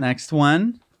one. Okay. Next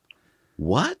one.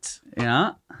 What?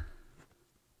 Yeah.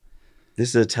 This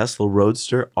is a Tesla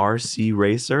Roadster RC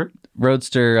Racer.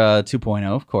 Roadster 2.0,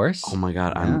 of course. Oh my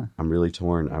God, I'm really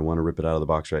torn. I want to rip it out of the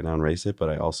box right now and race it, but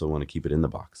I also want to keep it in the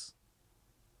box.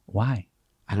 Why?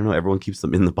 I don't know. Everyone keeps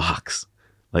them in the box,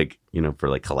 like for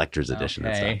like collector's edition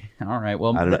and stuff. All right.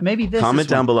 Well, I don't know. maybe this. Comment is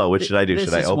down one, below. What should I do?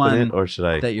 Should I open it or should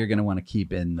I? That you're going to want to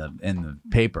keep in the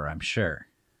paper, I'm sure.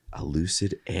 A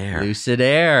Lucid Air. Lucid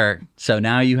Air. So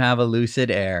now you have a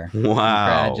Lucid Air.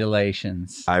 Wow.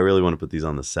 Congratulations. I really want to put these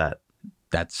on the set.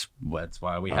 That's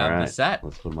why we have the set.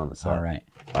 Let's put them on the set. All right.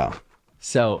 Wow.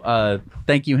 So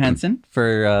thank you, Henson,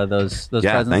 for those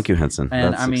presents. Thank you, Henson.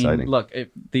 And That's I mean, exciting. look,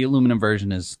 the aluminum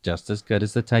version is just as good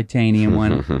as the titanium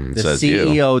one. The Says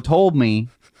CEO told me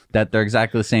that they're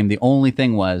exactly the same. The only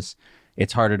thing was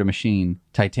it's harder to machine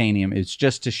titanium. It's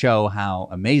just to show how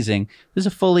amazing. This is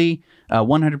a fully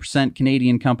 100%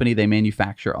 Canadian company. They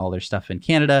manufacture all their stuff in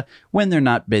Canada when they're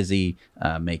not busy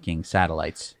making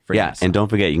satellites for NASA. And don't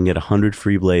forget, you can get 100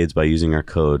 free blades by using our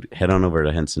code. Head on over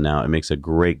to Henson now. It makes a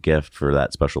great gift for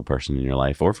that special person in your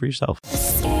life or for yourself.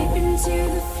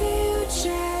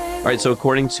 All right, so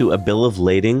according to a bill of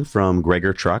lading from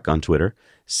Gregor Truck on Twitter,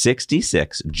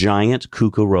 66 giant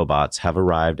KUKA robots have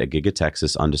arrived at Giga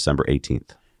Texas on December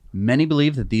 18th. Many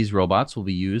believe that these robots will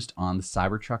be used on the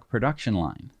Cybertruck production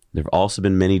line. There have also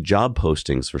been many job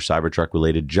postings for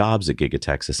Cybertruck-related jobs at Giga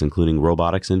Texas, including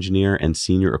robotics engineer and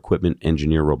senior equipment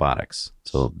engineer robotics.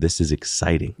 So this is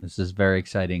exciting. This is very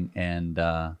exciting and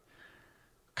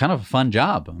kind of a fun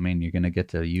job. I mean, you're going to get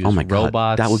to use God,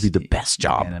 robots. that would be the best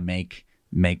job. And make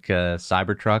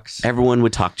Cybertrucks. Everyone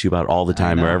would talk to you about all the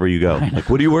time wherever you go. Like,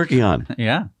 what are you working on?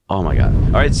 Yeah. Oh my God.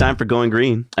 All right, it's time for Going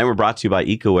Green. And we're brought to you by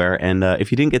EcoWare. And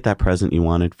if you didn't get that present you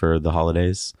wanted for the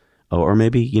holidays, or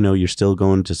maybe, you're still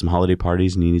going to some holiday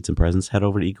parties and you need some presents, head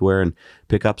over to EcoWare and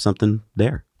pick up something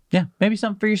there. Yeah, maybe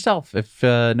something for yourself if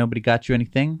nobody got you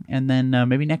anything. And then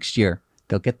maybe next year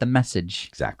they'll get the message.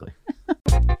 Exactly.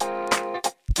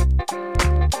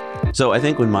 So I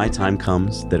think when my time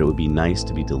comes that it would be nice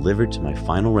to be delivered to my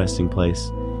final resting place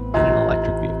in an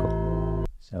electric vehicle.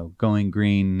 So Going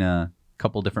Green,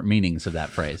 couple different meanings of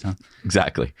that phrase, huh?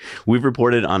 Exactly. We've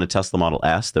reported on a Tesla Model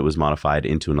S that was modified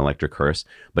into an electric hearse,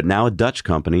 but now a Dutch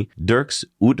company, Dirks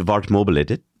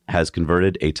Uitvaartmobiliteit, has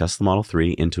converted a Tesla Model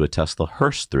 3 into a Tesla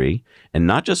Hearse 3, and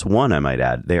not just one, I might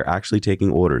add. They are actually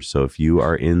taking orders. So if you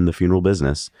are in the funeral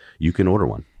business, you can order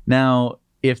one. Now,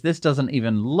 if this doesn't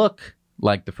even look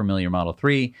like the familiar Model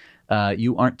 3,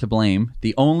 you aren't to blame.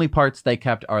 The only parts they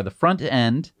kept are the front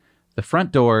end, the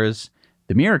front doors,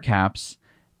 the mirror caps,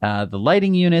 the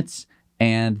lighting units,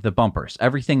 and the bumpers.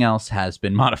 Everything else has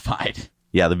been modified.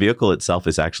 Yeah, the vehicle itself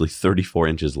is actually 34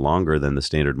 inches longer than the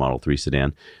standard Model 3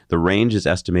 sedan. The range is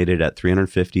estimated at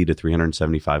 350 to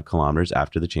 375 kilometers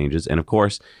after the changes. And of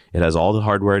course, it has all the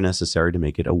hardware necessary to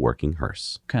make it a working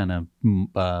hearse. Kind of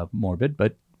morbid,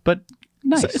 but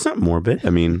nice. It's not morbid.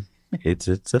 I mean, it's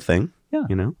a thing. Yeah.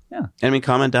 You know? Yeah. I mean,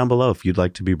 comment down below if you'd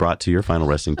like to be brought to your final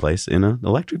resting place in an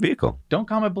electric vehicle. Don't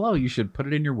comment below. You should put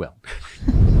it in your will.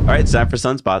 All right, it's time for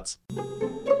Sunspots.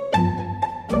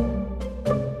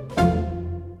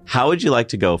 How would you like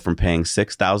to go from paying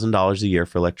 $6,000 a year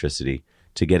for electricity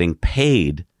to getting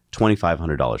paid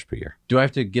 $2,500 per year? Do I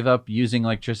have to give up using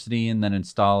electricity and then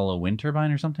install a wind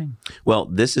turbine or something? Well,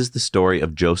 this is the story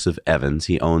of Joseph Evans.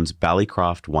 He owns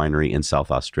Ballycroft Winery in South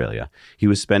Australia. He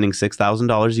was spending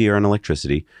 $6,000 a year on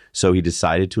electricity, so he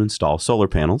decided to install solar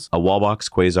panels, a Wallbox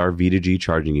Quasar V2G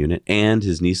charging unit, and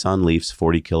his Nissan Leaf's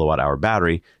 40 kilowatt-hour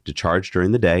battery to charge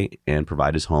during the day and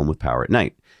provide his home with power at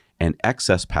night. And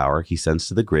excess power he sends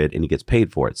to the grid, and he gets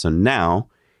paid for it. So now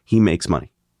he makes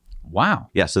money. Wow.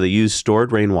 Yeah, so they use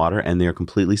stored rainwater, and they are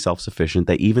completely self-sufficient.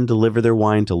 They even deliver their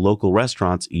wine to local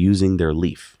restaurants using their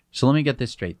leaf. So let me get this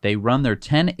straight. They run their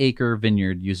 10-acre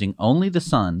vineyard using only the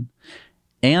sun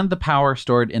and the power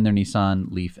stored in their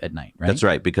Nissan Leaf at night, right? That's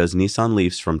right, because Nissan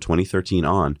Leafs from 2013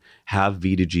 on have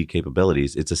V2G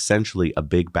capabilities. It's essentially a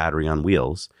big battery on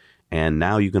wheels, and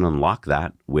now you can unlock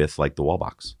that with like the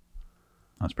Wallbox.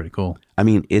 That's pretty cool. I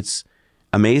mean, it's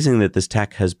amazing that this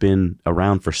tech has been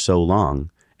around for so long,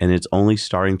 and it's only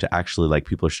starting to actually, like,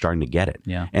 people are starting to get it.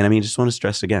 Yeah. And I mean, just want to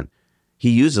stress again,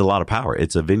 he uses a lot of power.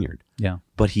 It's a vineyard. Yeah.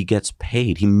 But he gets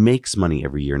paid. He makes money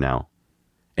every year now.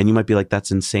 And you might be like,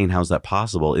 that's insane. How's that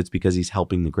possible? It's because he's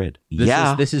helping the grid.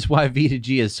 This is why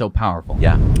V2G is so powerful.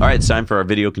 Yeah. All right, it's time for our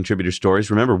video contributor stories.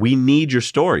 Remember, we need your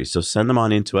stories, so send them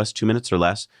on in to us, 2 minutes or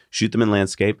less. Shoot them in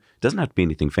landscape. Doesn't have to be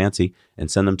anything fancy. And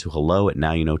send them to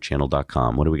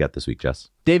hello@nowyouknowchannel.com. What do we got this week, Jess?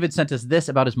 David sent us this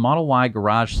about his Model Y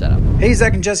garage setup. Hey,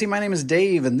 Zach and Jesse, my name is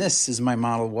Dave, and this is my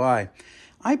Model Y.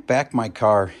 I back my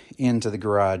car into the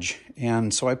garage,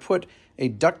 and so I put a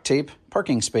duct tape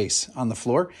parking space on the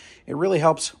floor. It really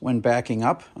helps when backing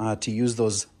up to use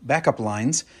those backup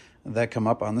lines that come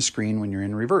up on the screen when you're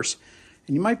in reverse.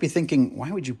 And you might be thinking,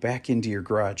 why would you back into your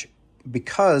garage?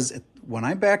 Because when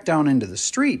I back down into the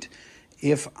street,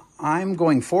 if I'm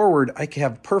going forward, I can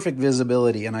have perfect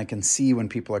visibility and I can see when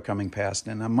people are coming past,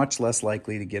 and I'm much less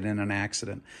likely to get in an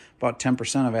accident. About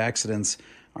 10% of accidents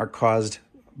are caused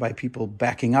by people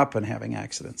backing up and having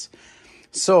accidents.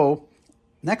 So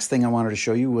next thing I wanted to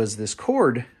show you was this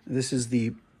cord. This is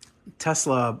the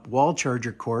Tesla wall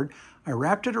charger cord. I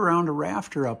wrapped it around a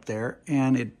rafter up there,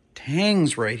 and it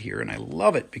hangs right here, and I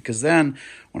love it because then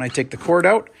when I take the cord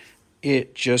out,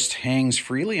 it just hangs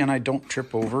freely and I don't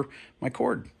trip over my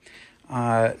cord.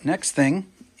 Next thing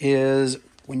is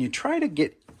when you try to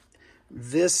get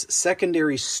this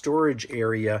secondary storage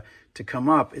area to come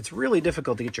up, it's really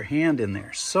difficult to get your hand in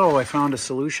there. So I found a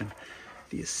solution.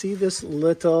 Do you see this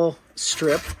little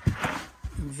strip?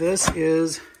 This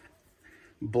is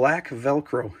black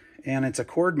Velcro, and it's a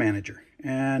cord manager.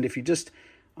 And if you just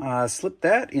slip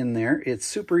that in there, it's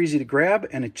super easy to grab,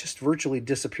 and it just virtually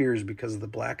disappears because of the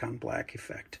black on black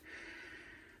effect.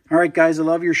 All right, guys, I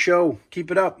love your show.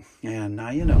 Keep it up. And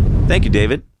now you know. Thank you,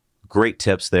 David. Great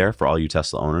tips there for all you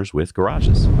Tesla owners with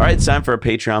garages. All right, it's time for our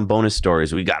Patreon bonus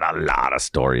stories. We got a lot of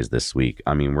stories this week.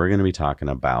 I mean, we're going to be talking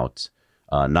about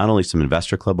not only some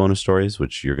Investor Club bonus stories,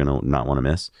 which you're going to not want to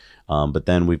miss, but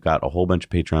then we've got a whole bunch of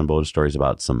Patreon bonus stories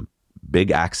about some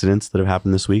big accidents that have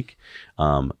happened this week,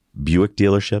 Buick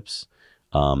dealerships,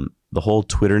 the whole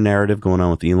Twitter narrative going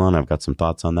on with Elon. I've got some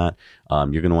thoughts on that.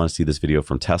 You're going to want to see this video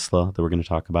from Tesla that we're going to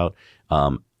talk about.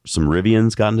 Some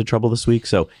Rivians got into trouble this week.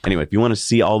 So anyway, if you want to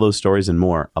see all those stories and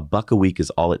more, $1 a week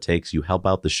is all it takes. You help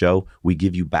out the show. We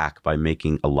give you back by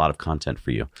making a lot of content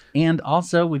for you. And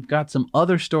also, we've got some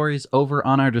other stories over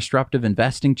on our Disruptive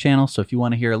Investing channel. So if you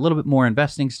want to hear a little bit more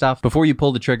investing stuff before you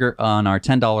pull the trigger on our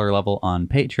 $10 level on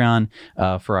Patreon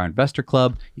for our Investor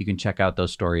Club, you can check out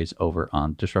those stories over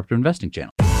on Disruptive Investing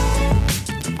channel.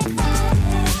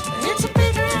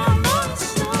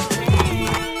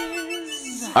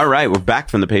 All right, we're back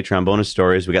from the Patreon bonus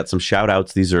stories. We got some shout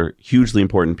outs. These are hugely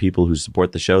important people who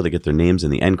support the show. They get their names in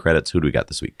the end credits. Who do we got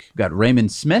this week? We've got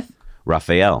Raymond Smith,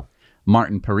 Raphael,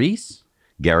 Martin Paris,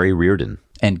 Gary Reardon,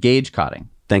 and Gage Cotting.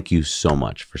 Thank you so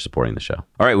much for supporting the show.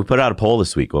 All right, we put out a poll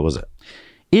this week. What was it?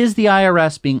 Is the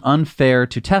IRS being unfair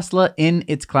to Tesla in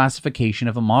its classification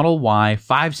of a Model Y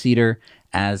 5-seater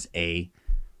as a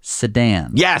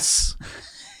sedan? Yes.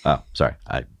 Oh, sorry.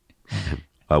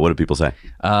 What do people say?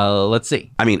 Let's see.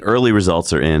 I mean, early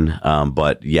results are in,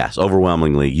 but yes,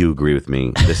 overwhelmingly, you agree with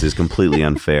me. This is completely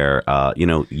unfair. You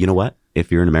know what?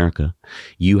 If you're in America,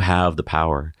 you have the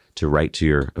power to write to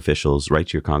your officials, write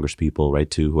to your congresspeople,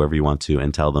 write to whoever you want to,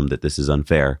 and tell them that this is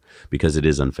unfair, because it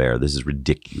is unfair. This is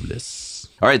ridiculous.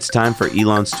 All right, it's time for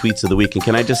Elon's Tweets of the Week. And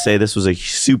can I just say this was a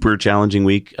super challenging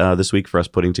week this week for us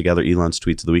putting together Elon's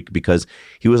Tweets of the Week, because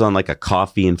he was on like a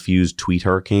coffee-infused tweet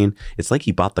hurricane. It's like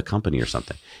he bought the company or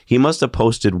something. He must have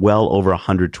posted well over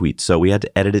 100 tweets, so we had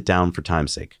to edit it down for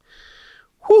time's sake.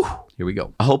 Whew. Here we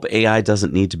go. I hope AI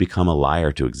doesn't need to become a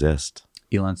liar to exist.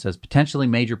 Elon says, potentially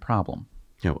major problem.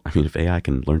 I mean, if AI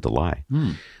can learn to lie.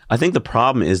 I think the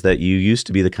problem is that you used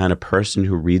to be the kind of person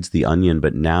who reads The Onion,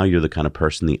 but now you're the kind of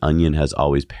person The Onion has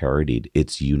always parodied.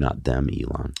 It's you, not them,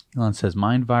 Elon. Elon says,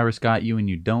 mind virus got you and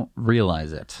you don't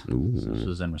realize it. So Ooh. this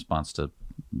was in response to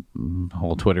a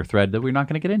whole Twitter thread that we're not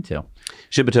going to get into.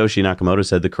 Shibatoshi Nakamoto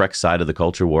said the correct side of the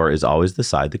culture war is always the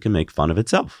side that can make fun of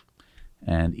itself.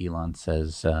 And Elon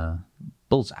says,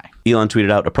 bullseye. Elon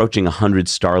tweeted out, approaching 100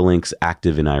 Starlinks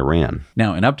active in Iran.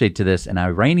 Now, an update to this, an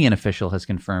Iranian official has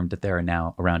confirmed that there are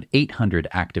now around 800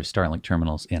 active Starlink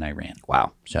terminals in Iran.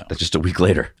 Wow. So That's just a week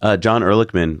later. John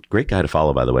Ehrlichman, great guy to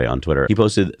follow, by the way, on Twitter. He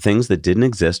posted things that didn't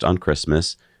exist on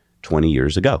Christmas 20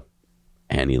 years ago.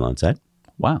 And Elon said,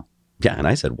 wow. yeah. And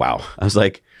I said, wow. I was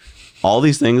like, all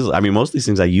these things, I mean, most of these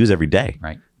things I use every day.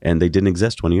 Right. And they didn't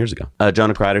exist 20 years ago.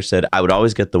 John Crider said, I would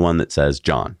always get the one that says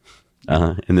John.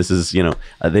 And this is,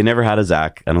 they never had a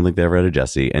Zach. I don't think they ever had a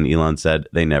Jesse. And Elon said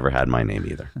they never had my name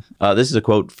either. This is a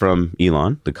quote from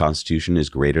Elon. The Constitution is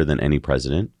greater than any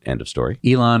president. End of story.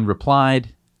 Elon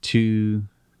replied to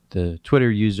the Twitter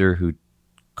user who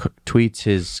tweets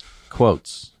his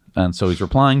quotes. And so he's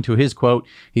replying to his quote.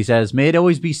 He says, may it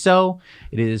always be so.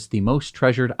 It is the most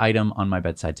treasured item on my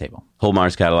bedside table.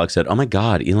 Holmar's catalog said, oh my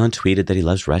God, Elon tweeted that he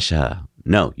loves Russia.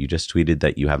 No, you just tweeted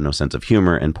that you have no sense of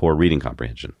humor and poor reading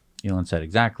comprehension. Elon said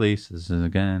exactly. So this is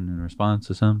again in response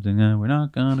to something that we're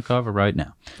not going to cover right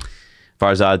now.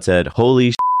 Farzad said, holy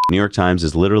shit, New York Times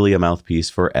is literally a mouthpiece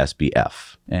for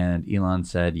SBF. And Elon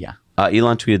said, yeah.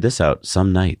 Elon tweeted this out,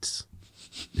 some nights.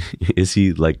 Is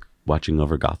he like watching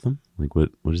over Gotham? Like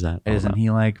what is that? Isn't he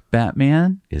like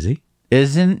Batman? Is he?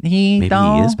 Isn't he? Maybe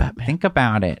though? he is Batman. Think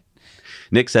about it.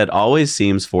 Nick said, always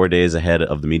seems 4 days ahead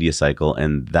of the media cycle,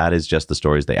 and that is just the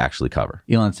stories they actually cover.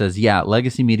 Elon says, yeah,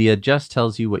 legacy media just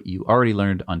tells you what you already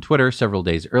learned on Twitter several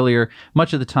days earlier.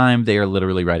 Much of the time, they are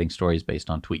literally writing stories based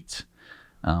on tweets.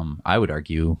 I would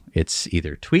argue it's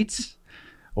either tweets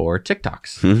or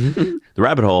TikToks. The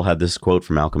Rabbit Hole had this quote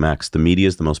from Malcolm X. The media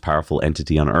is the most powerful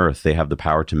entity on earth. They have the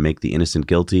power to make the innocent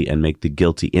guilty and make the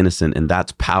guilty innocent, and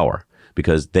that's power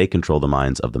because they control the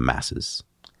minds of the masses.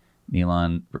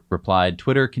 Elon replied,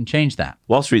 Twitter can change that.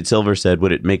 Wall Street Silver said,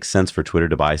 would it make sense for Twitter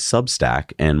to buy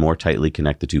Substack and more tightly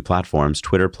connect the two platforms?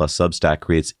 Twitter plus Substack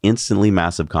creates instantly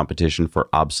massive competition for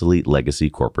obsolete legacy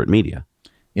corporate media.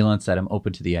 Elon said, I'm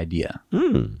open to the idea.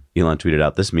 Elon tweeted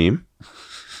out this meme.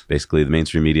 Basically, the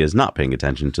mainstream media is not paying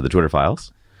attention to the Twitter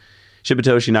files.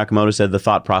 Shibatoshi Nakamoto said the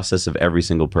thought process of every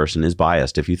single person is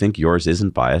biased. If you think yours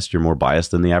isn't biased, you're more biased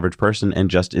than the average person and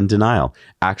just in denial.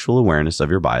 Actual awareness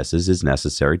of your biases is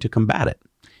necessary to combat it.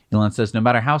 Elon says no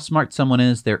matter how smart someone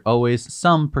is, they're always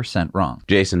some percent wrong.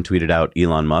 Jason tweeted out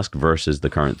Elon Musk versus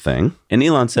the current thing. And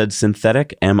Elon said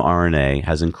synthetic mRNA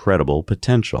has incredible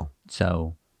potential.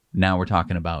 So now we're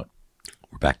talking about...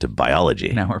 We're back to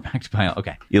biology. Now we're back to biology.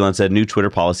 Okay. Elon said new Twitter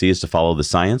policy is to follow the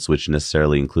science, which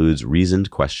necessarily includes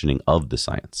reasoned questioning of the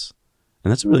science.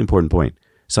 And that's a really important point.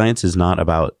 Science is not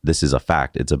about this is a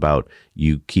fact. It's about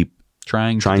you keep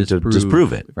trying to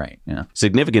disprove it. Right. Yeah.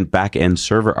 Significant back-end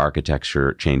server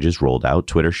architecture changes rolled out.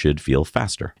 Twitter should feel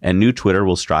faster. And new Twitter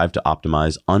will strive to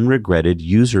optimize unregretted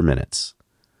user minutes.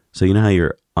 So you know how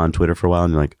you're on Twitter for a while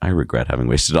and you're like, I regret having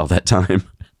wasted all that time.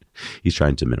 He's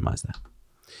trying to minimize that.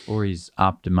 Or he's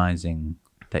optimizing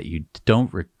that you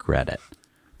don't regret it.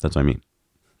 That's what I mean.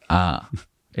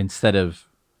 Instead of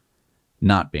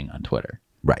not being on Twitter.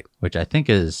 Right. Which I think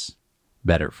is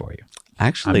better for you.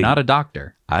 Actually, I'm not a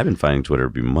doctor. I've been finding Twitter to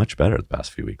be much better the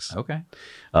past few weeks. Okay.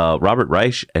 Robert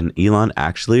Reich and Elon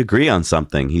actually agree on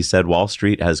something. He said Wall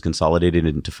Street has consolidated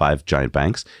into 5 giant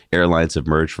banks. Airlines have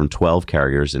merged from 12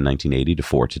 carriers in 1980 to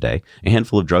 4 today. A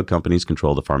handful of drug companies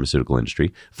control the pharmaceutical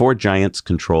industry. 4 giants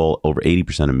control over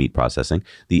 80% of meat processing.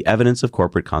 The evidence of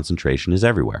corporate concentration is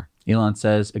everywhere. Elon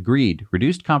says, agreed.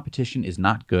 Reduced competition is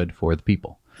not good for the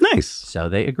people. Nice. So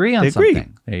they agree on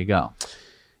something. There you go.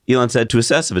 Elon said, to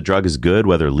assess if a drug is good,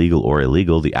 whether legal or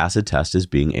illegal, the acid test is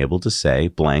being able to say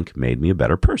blank made me a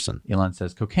better person. Elon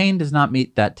says cocaine does not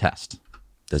meet that test.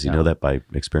 Does he know that by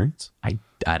experience? I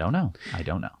don't know. I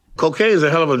don't know. Cocaine's a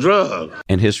hell of a drug.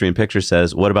 And History and Picture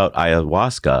says, what about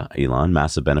ayahuasca, Elon?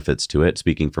 Massive benefits to it.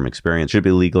 Speaking from experience, should it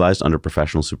be legalized under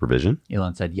professional supervision?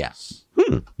 Elon said yes.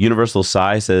 Universal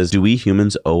Psi says, do we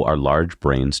humans owe our large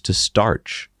brains to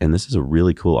starch? And this is a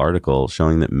really cool article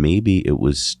showing that maybe it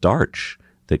was starch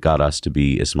that got us to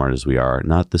be as smart as we are,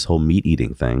 not this whole meat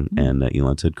eating thing. And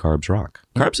Elon said carbs rock.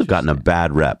 Carbs have gotten a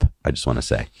bad rep, I just want to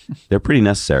say. They're pretty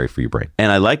necessary for your brain.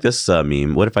 And I like this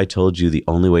meme. What if I told you the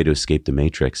only way to escape the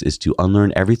matrix is to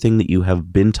unlearn everything that you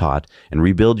have been taught and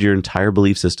rebuild your entire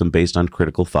belief system based on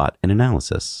critical thought and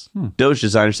analysis? Doge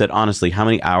Designer said, honestly, how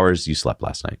many hours you slept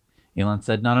last night? Elon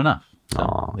said not enough.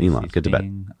 Oh, Elon, get to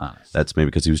bed. Honest. That's maybe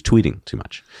because he was tweeting too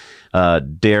much.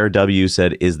 Dare W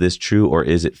said, is this true or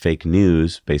is it fake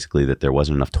news? Basically that there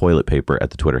wasn't enough toilet paper at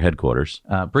the Twitter headquarters.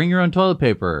 Bring your own toilet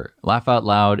paper. Laugh out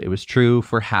loud. It was true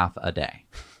for half a day.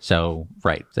 So,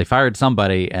 right. They fired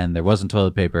somebody and there wasn't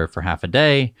toilet paper for half a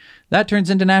day. That turns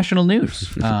into national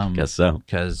news. Guess so.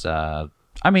 Because, I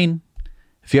mean,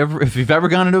 if you've ever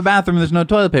gone into a bathroom and there's no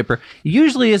toilet paper, it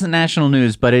usually isn't national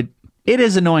news, but it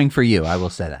is annoying for you, I will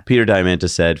say that. Peter Diamanta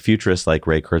said, futurists like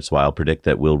Ray Kurzweil predict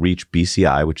that we'll reach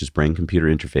BCI, which is brain-computer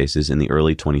interfaces, in the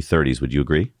early 2030s. Would you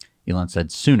agree? Elon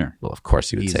said sooner. Well, of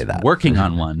course he would say that. Working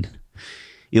on one.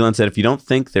 Elon said, if you don't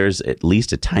think there's at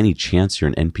least a tiny chance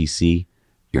you're an NPC,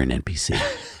 you're an NPC.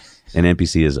 An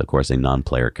NPC is, of course, a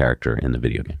non-player character in the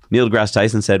video game. Neil deGrasse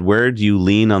Tyson said, where do you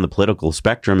lean on the political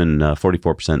spectrum? And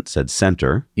 44% said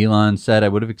center. Elon said, I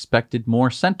would have expected more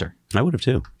center. I would have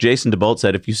too. Jason DeBolt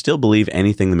said, if you still believe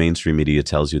anything the mainstream media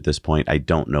tells you at this point, I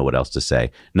don't know what else to say.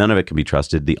 None of it can be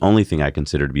trusted. The only thing I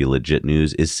consider to be legit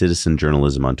news is citizen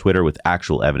journalism on Twitter with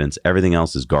actual evidence. Everything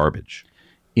else is garbage.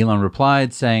 Elon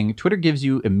replied saying, Twitter gives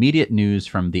you immediate news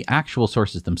from the actual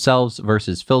sources themselves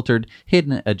versus filtered,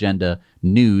 hidden agenda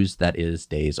news that is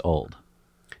days old.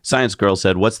 Science Girl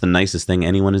said, what's the nicest thing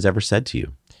anyone has ever said to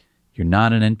you? You're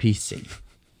not an NPC.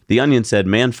 The Onion said,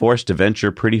 man forced to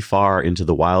venture pretty far into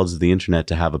the wilds of the internet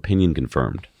to have opinion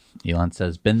confirmed. Elon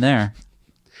says, been there.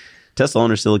 Tesla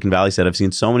owner Silicon Valley said, I've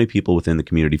seen so many people within the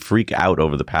community freak out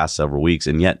over the past several weeks,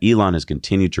 and yet Elon has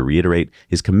continued to reiterate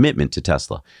his commitment to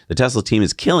Tesla. The Tesla team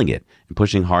is killing it and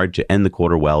pushing hard to end the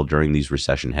quarter well during these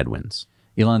recession headwinds.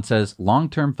 Elon says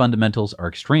long-term fundamentals are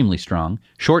extremely strong.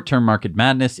 Short-term market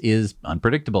madness is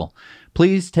unpredictable.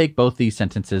 Please take both these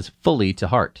sentences fully to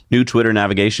heart. New Twitter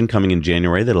navigation coming in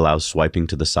January that allows swiping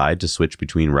to the side to switch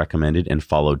between recommended and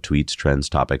followed tweets, trends,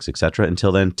 topics, etc.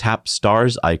 Until then, tap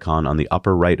stars icon on the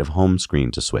upper right of home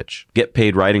screen to switch. Get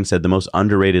Paid Writing said the most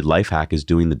underrated life hack is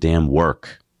doing the damn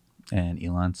work. And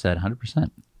Elon said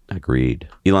 100%. Agreed.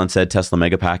 Elon said Tesla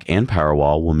Megapack and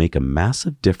Powerwall will make a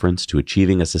massive difference to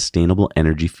achieving a sustainable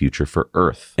energy future for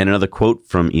Earth. And another quote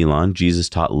from Elon, Jesus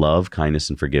taught love, kindness,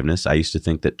 and forgiveness. I used to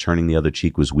think that turning the other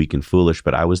cheek was weak and foolish,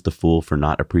 but I was the fool for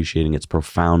not appreciating its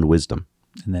profound wisdom.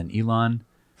 And then Elon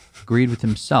agreed with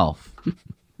himself.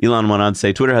 Elon went on to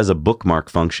say, Twitter has a bookmark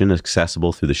function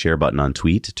accessible through the share button on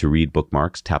Tweet. To read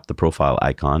bookmarks, tap the profile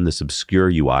icon. This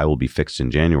obscure UI will be fixed in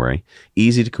January.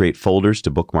 Easy to create folders to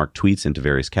bookmark tweets into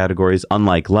various categories.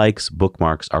 Unlike likes,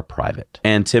 bookmarks are private.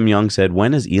 And Tim Young said,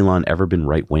 when has Elon ever been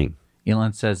right-wing?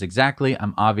 Elon says, exactly,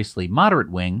 I'm obviously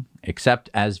moderate-wing, except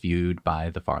as viewed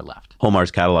by the far left. Homar's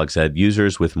Catalog said,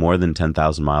 users with more than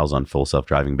 10,000 miles on full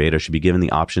self-driving beta should be given the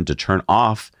option to turn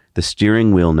off the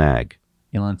steering wheel nag.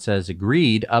 Elon says,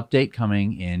 agreed, update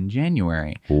coming in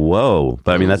January. Whoa.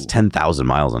 But I mean, that's 10,000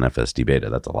 miles on FSD beta.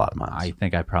 That's a lot of miles. I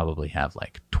think I probably have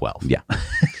like 12. Yeah.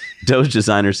 Doge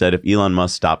Designer said, if Elon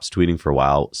Musk stops tweeting for a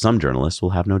while, some journalists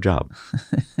will have no job.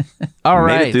 All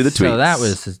right. Made it through the tweets. So that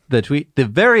was the tweet, the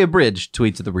very abridged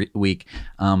tweets of the week.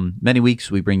 Many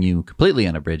weeks we bring you completely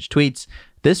unabridged tweets.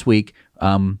 This week,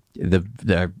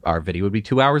 our video would be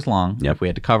 2 hours long. Yep. If we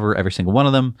had to cover every single one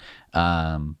of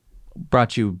them.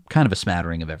 Brought you kind of a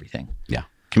smattering of everything. Yeah.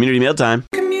 Community mail time.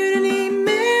 Community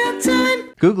mail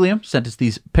time. Googlium sent us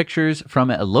these pictures from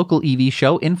a local EV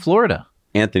show in Florida.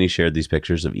 Anthony shared these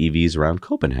pictures of EVs around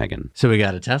Copenhagen. So we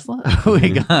got a Tesla. we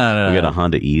got a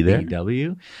Honda E there. VW.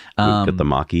 We got the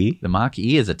Mach-E. The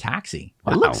Mach-E is a taxi.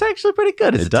 Wow. It looks actually pretty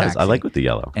good as it a does. taxi. I like with the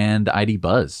yellow. And the ID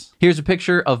Buzz. Here's a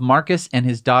picture of Marcus and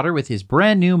his daughter with his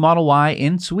brand new Model Y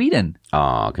in Sweden.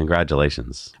 Aw,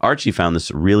 congratulations. Archie found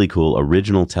this really cool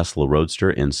original Tesla Roadster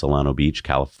in Solano Beach,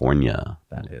 California.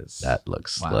 That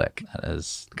looks slick. That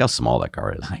is. Look how small that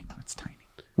car is. I know, it's tiny.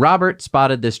 Robert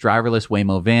spotted this driverless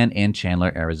Waymo van in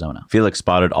Chandler, Arizona. Felix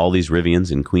spotted all these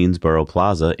Rivians in Queensboro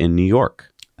Plaza in New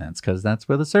York. That's because that's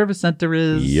where the service center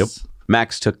is. Yep.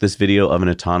 Max took this video of an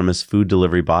autonomous food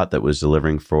delivery bot that was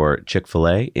delivering for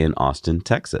Chick-fil-A in Austin,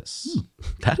 Texas.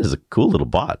 That is a cool little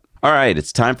bot. All right,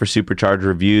 it's time for supercharger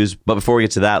reviews. But before we get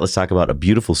to that, let's talk about a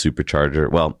beautiful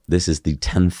supercharger. Well, this is the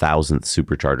 10,000th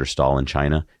supercharger stall in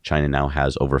China. China now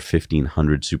has over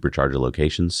 1,500 supercharger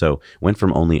locations. So went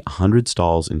from only 100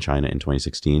 stalls in China in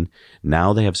 2016.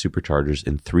 Now they have superchargers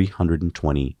in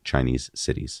 320 Chinese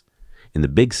cities. In the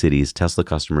big cities, Tesla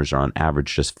customers are on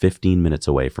average just 15 minutes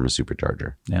away from a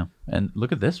supercharger. Yeah. And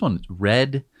look at this one. It's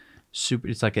red.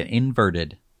 It's like an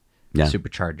inverted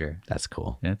supercharger. That's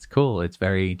cool. It's cool. It's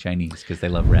very Chinese because they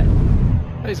love red.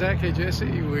 Hey, Zach. Hey,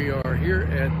 Jesse. We are here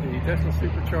at the Tesla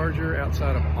Supercharger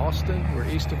outside of Austin. We're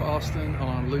east of Austin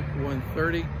on Loop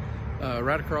 130,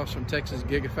 right across from Texas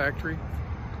Gigafactory.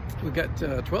 We've got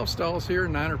 12 stalls here,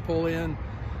 9 are pull-in,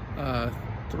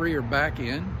 3 are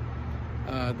back-in.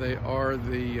 They are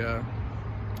the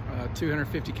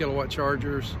 250 kilowatt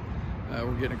chargers.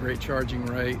 We're getting a great charging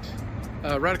rate.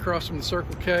 Right across from the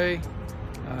Circle K,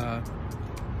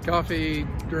 coffee,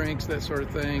 drinks, that sort of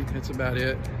thing. That's about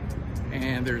it.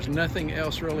 And there's nothing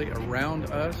else really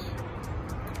around us.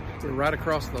 We're right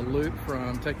across the loop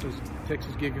from Texas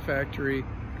Gigafactory.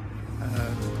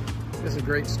 It's a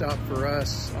great stop for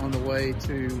us on the way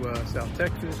to South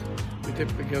Texas. We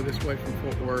typically go this way from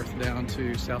Fort Worth down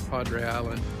to South Padre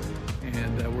Island,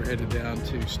 and we're headed down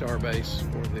to Starbase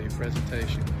for the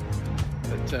presentation.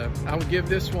 But I would give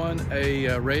this one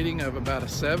a rating of about a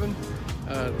 7.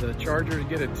 The Chargers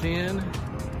get a 10.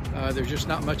 There's just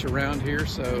not much around here,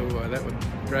 so that would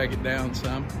drag it down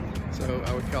some. So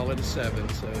I would call it a 7.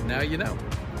 So now you know.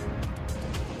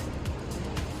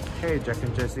 Hey, Jack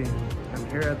and Jesse. I'm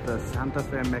here at the Santa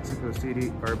Fe, Mexico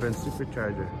City Urban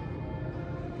Supercharger.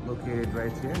 Located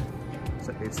right here. It's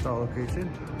an 8-stall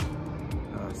location.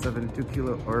 72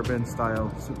 kilo urban style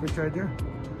supercharger.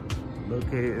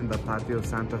 Located in the Patio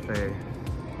Santa Fe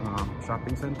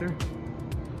shopping center.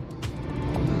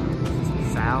 This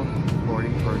is Sal,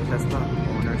 reporting for Tesla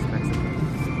Owners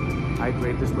Mexico. I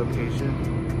grade this location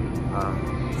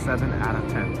 7 out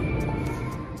of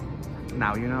 10.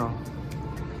 Now you know.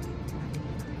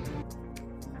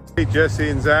 Hey Jesse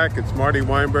and Zach, it's Marty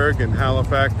Weinberg in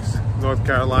Halifax, North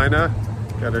Carolina.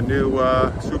 Got a new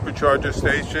supercharger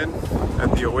station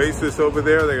at the Oasis over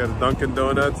there. They got a Dunkin'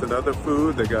 Donuts and other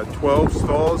food. They got 12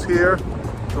 stalls here,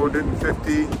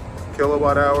 250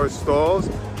 kilowatt hour stalls.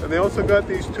 And they also got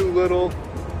these 2 little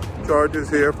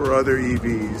chargers here for other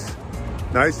EVs.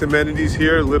 Nice amenities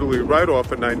here, literally right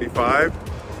off of 95.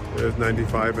 There's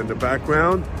 95 in the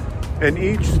background. And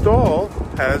each stall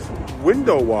has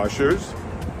window washers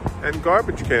and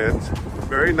garbage cans,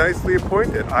 very nicely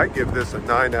appointed. I give this a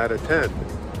 9 out of 10.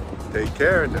 Take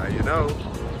care, now you know.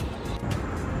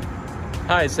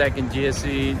 Hi, Zach and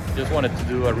Jesse. Just wanted to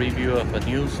do a review of a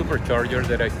new supercharger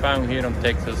that I found here on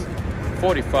Texas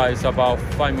 45. It's about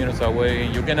 5 minutes away.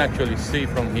 You can actually see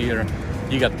from here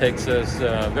Giga Texas,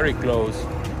 very close.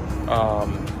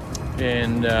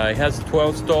 And it has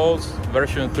 12 stalls,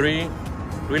 version 3.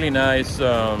 Really nice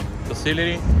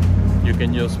facility. You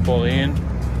can just pull in.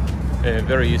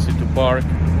 Very easy to park.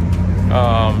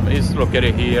 It's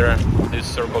located here, this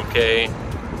Circle K.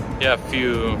 You have a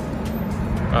few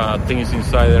things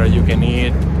inside there you can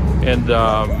eat. And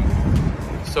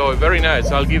so very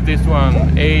nice. I'll give this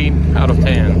one 8 out of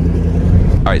 10.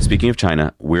 All right, speaking of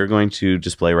China, we're going to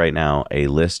display right now a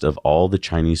list of all the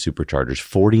Chinese superchargers,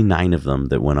 49 of them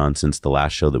that went on since the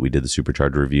last show that we did the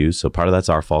supercharger reviews. So part of that's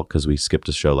our fault because we skipped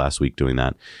a show last week doing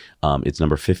that. It's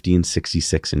number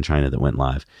 1566 in China that went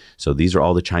live. So these are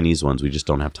all the Chinese ones. We just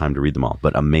don't have time to read them all,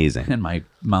 but amazing. And my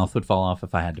mouth would fall off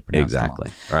if I had to pronounce them all.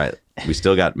 Exactly. All right. We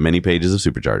still got many pages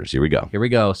of superchargers. Here we go. Here we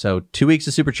go. So 2 weeks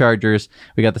of superchargers.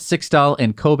 We got the 6-stall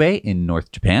in Kobe in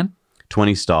North Japan.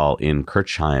 20-stall in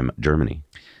Kirchheim, Germany.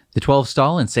 The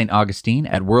 12-stall in St. Augustine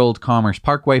at World Commerce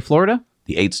Parkway, Florida.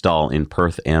 The 8-stall in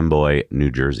Perth Amboy, New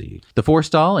Jersey. The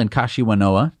 4-stall in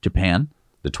Kashiwanoa, Japan.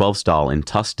 The 12-stall in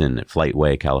Tustin at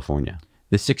Flightway, California.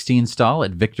 The 16-stall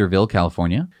at Victorville,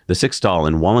 California. The 6-stall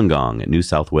in Wollongong at New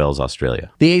South Wales,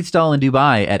 Australia. The 8-stall in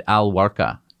Dubai at Al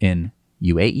Warqa in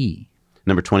UAE.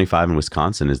 Number 25 in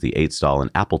Wisconsin is the 8-stall in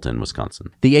Appleton,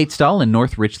 Wisconsin. The 8-stall in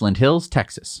North Richland Hills,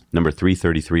 Texas. Number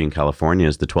 333 in California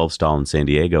is the 12-stall in San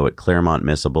Diego at Claremont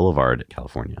Mesa Boulevard,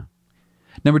 California.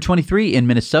 Number 23 in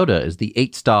Minnesota is the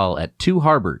 8-stall at Two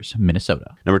Harbors,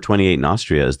 Minnesota. Number 28 in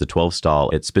Austria is the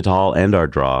 12-stall at Spital an der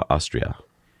Drau, Austria.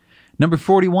 Number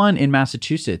 41 in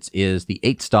Massachusetts is the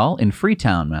 8-stall in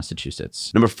Freetown,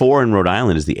 Massachusetts. Number 4 in Rhode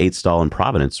Island is the 8-stall in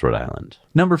Providence, Rhode Island.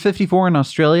 Number 54 in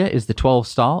Australia is the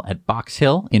 12-stall at Box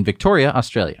Hill in Victoria,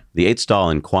 Australia. The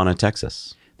 8-stall in Quanah,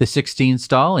 Texas. The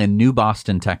 16-stall in New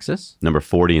Boston, Texas. Number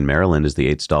 40 in Maryland is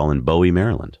the 8-stall in Bowie,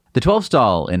 Maryland. The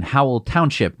 12-stall in Howell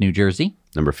Township, New Jersey.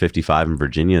 Number 55 in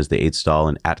Virginia is the 8 stall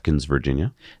in Atkins,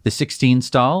 Virginia. The 16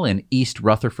 stall in East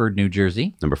Rutherford, New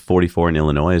Jersey. Number 44 in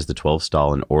Illinois is the 12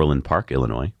 stall in Orland Park,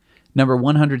 Illinois. Number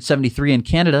 173 in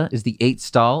Canada is the 8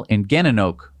 stall in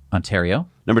Gananoque, Ontario.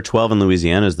 Number 12 in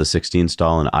Louisiana is the 16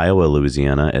 stall in Iowa,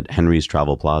 Louisiana at Henry's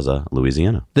Travel Plaza,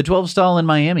 Louisiana. The 12 stall in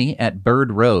Miami at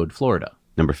Bird Road, Florida.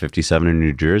 Number 57 in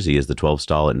New Jersey is the 12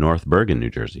 stall at North Bergen, New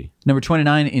Jersey. Number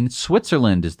 29 in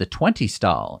Switzerland is the 20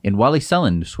 stall in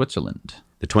Wallisellen, Switzerland.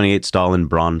 The 28 stall in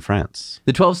Braun, France.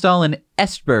 The 12 stall in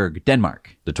Esbjerg,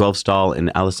 Denmark. The 12 stall in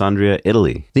Alessandria,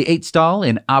 Italy. The 8 stall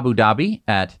in Abu Dhabi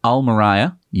at Al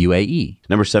Maraya, UAE.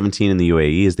 Number 17 in the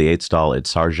UAE is the 8 stall at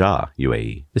Sharjah,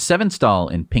 UAE. The 7 stall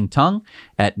in Pingtung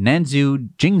at Nanzhou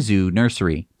Jingzhou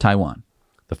Nursery, Taiwan.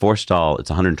 The 4 stall, it's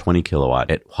 120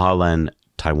 kilowatt at Hualien,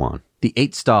 Taiwan. The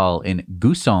 8 stall in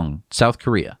Gusong, South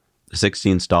Korea. The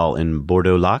 16 stall in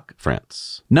Bordeaux-Lac,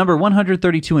 France. Number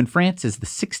 132 in France is the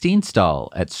 16 stall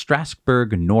at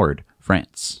Strasbourg Nord,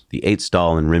 France. The 8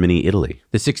 stall in Rimini, Italy.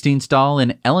 The 16 stall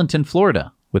in Ellenton,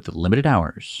 Florida, with limited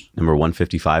hours. Number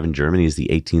 155 in Germany is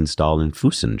the 18 stall in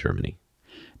Fusen, Germany.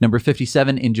 Number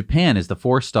 57 in Japan is the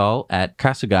 4 stall at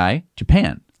Kasugai,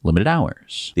 Japan, limited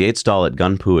hours. The 8 stall at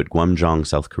Gunpu at Gwangjong,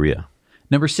 South Korea.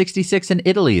 Number 66 in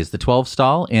Italy is the 12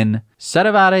 stall in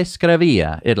Serravalle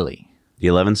Scaravia, Italy. The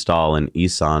 11 stall in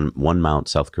Isan, One Mount,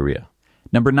 South Korea.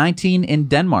 Number 19 in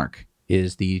Denmark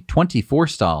is the 24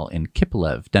 stall in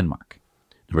Kiplev, Denmark.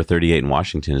 Number 38 in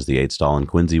Washington is the 8 stall in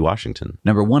Quincy, Washington.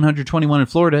 Number 121 in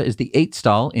Florida is the 8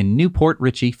 stall in Newport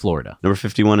Richey, Florida. Number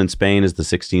 51 in Spain is the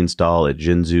 16 stall at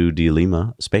Jinzhou de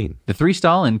Lima, Spain. The 3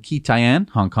 stall in Quitayan,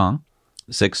 Hong Kong.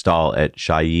 The 6 stall at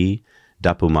Shai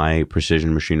Dapumai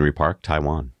Precision Machinery Park,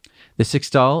 Taiwan. The 6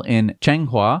 stall in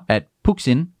Changhua at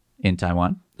Puxin in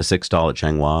Taiwan. The 6 stall at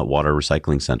Changhua Water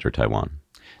Recycling Center, Taiwan.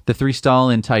 The 3 stall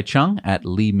in Taichung at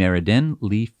Li Meridin,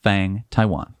 Li Fang,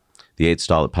 Taiwan. The 8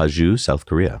 stall at Paju, South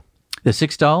Korea. The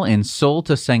 6 stall in Seoul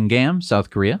to Sangam, South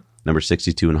Korea. Number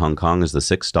 62 in Hong Kong is the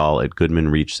 6 stall at Goodman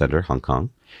Reach Center, Hong Kong.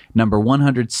 Number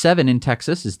 107 in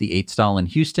Texas is the 8 stall in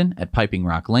Houston at Piping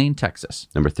Rock Lane, Texas.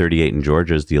 Number 38 in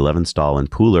Georgia is the 11 stall in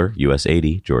Pooler, US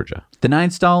 80, Georgia. The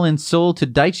 9 stall in Seoul to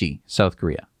Daichi, South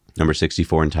Korea. Number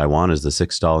 64 in Taiwan is the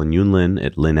 6 stall in Yunlin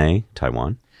at Linhae,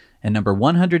 Taiwan. And number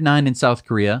 109 in South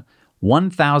Korea,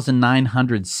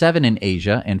 1,907 in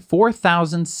Asia, and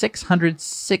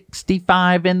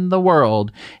 4,665 in the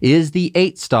world is the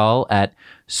 8 stall at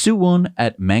Suwon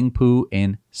at Mangpu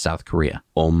in South Korea.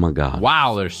 Oh my God.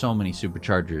 Wow, there's so many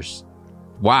superchargers.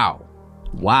 Wow.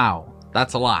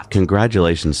 That's a lot.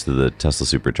 Congratulations to the Tesla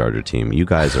Supercharger team. You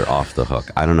guys are off the hook.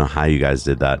 I don't know how you guys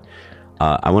did that.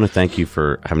 I want to thank you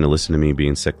for having to listen to me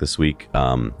being sick this week.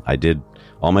 I did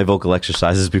all my vocal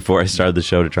exercises before I started the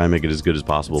show to try and make it as good as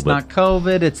possible. It's not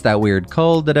COVID. It's that weird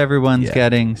cold that everyone's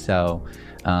getting. So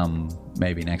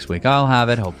maybe next week I'll have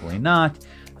it. Hopefully not.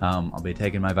 I'll be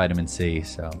taking my vitamin C.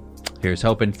 So here's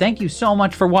hoping. Thank you so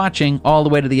much for watching all the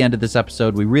way to the end of this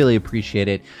episode. We really appreciate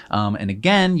it. And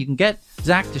again, you can get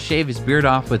Zach to shave his beard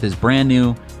off with his brand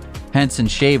new Henson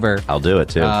shaver. I'll do it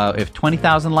too. If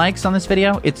 20,000 likes on this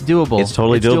video, it's doable. It's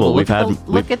totally doable.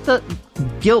 Look at the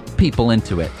guilt people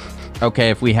into it. Okay,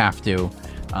 if we have to.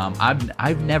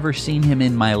 I've never seen him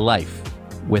in my life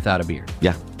without a beard.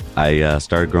 Yeah, I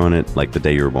started growing it like the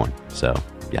day you were born. So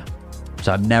yeah.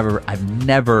 So I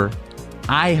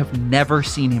have never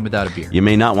seen him without a beard. You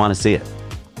may not want to see it,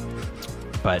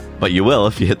 but you will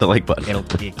if you hit the like button.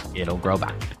 It'll grow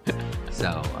back.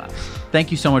 So. Thank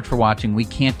you so much for watching. We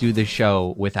can't do this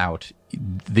show without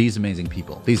these amazing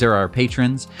people. These are our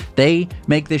patrons. They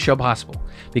make this show possible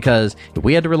because if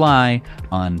we had to rely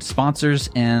on sponsors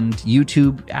and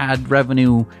YouTube ad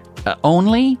revenue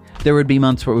only, there would be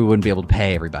months where we wouldn't be able to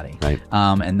pay everybody. Right.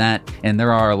 And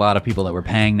there are a lot of people that we're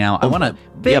paying now. I want to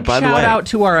big shout out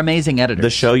to our amazing editors.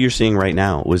 The show you're seeing right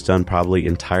now was done probably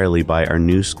entirely by our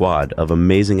new squad of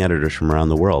amazing editors from around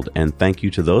the world. And thank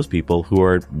you to those people who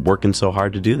are working so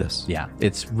hard to do this. Yeah,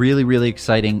 it's really, really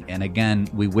exciting. And again,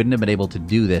 we wouldn't have been able to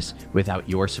do this without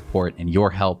your support and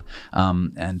your help.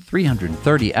 And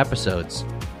 330 episodes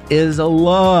is a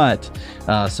lot.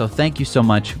 So thank you so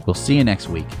much. We'll see you next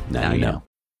week. Now you know.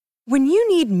 When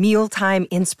you need mealtime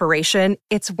inspiration,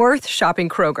 it's worth shopping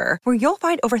Kroger, where you'll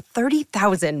find over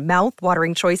 30,000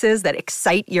 mouth-watering choices that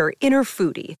excite your inner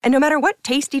foodie. And no matter what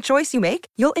tasty choice you make,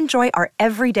 you'll enjoy our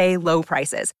everyday low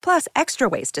prices, plus extra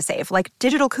ways to save, like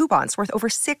digital coupons worth over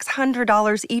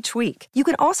 $600 each week. You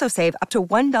can also save up to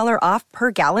 $1 off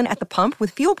per gallon at the pump with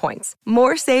fuel points.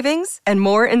 More savings and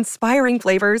more inspiring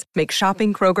flavors make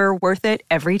shopping Kroger worth it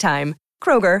every time.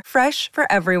 Kroger, fresh for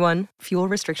everyone. Fuel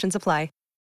restrictions apply.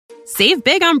 Save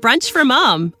big on brunch for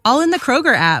mom, all in the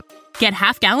Kroger app. Get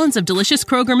half gallons of delicious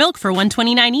Kroger milk for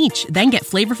 $1.29 each. Then get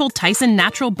flavorful Tyson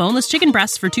natural boneless chicken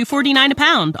breasts for $2.49 a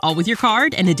pound, all with your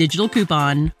card and a digital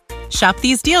coupon. Shop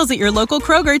these deals at your local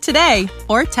Kroger today,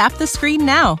 or tap the screen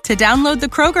now to download the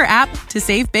Kroger app to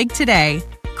save big today.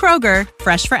 Kroger,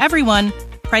 fresh for everyone.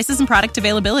 Prices and product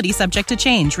availability subject to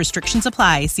change. Restrictions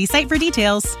apply. See site for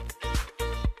details.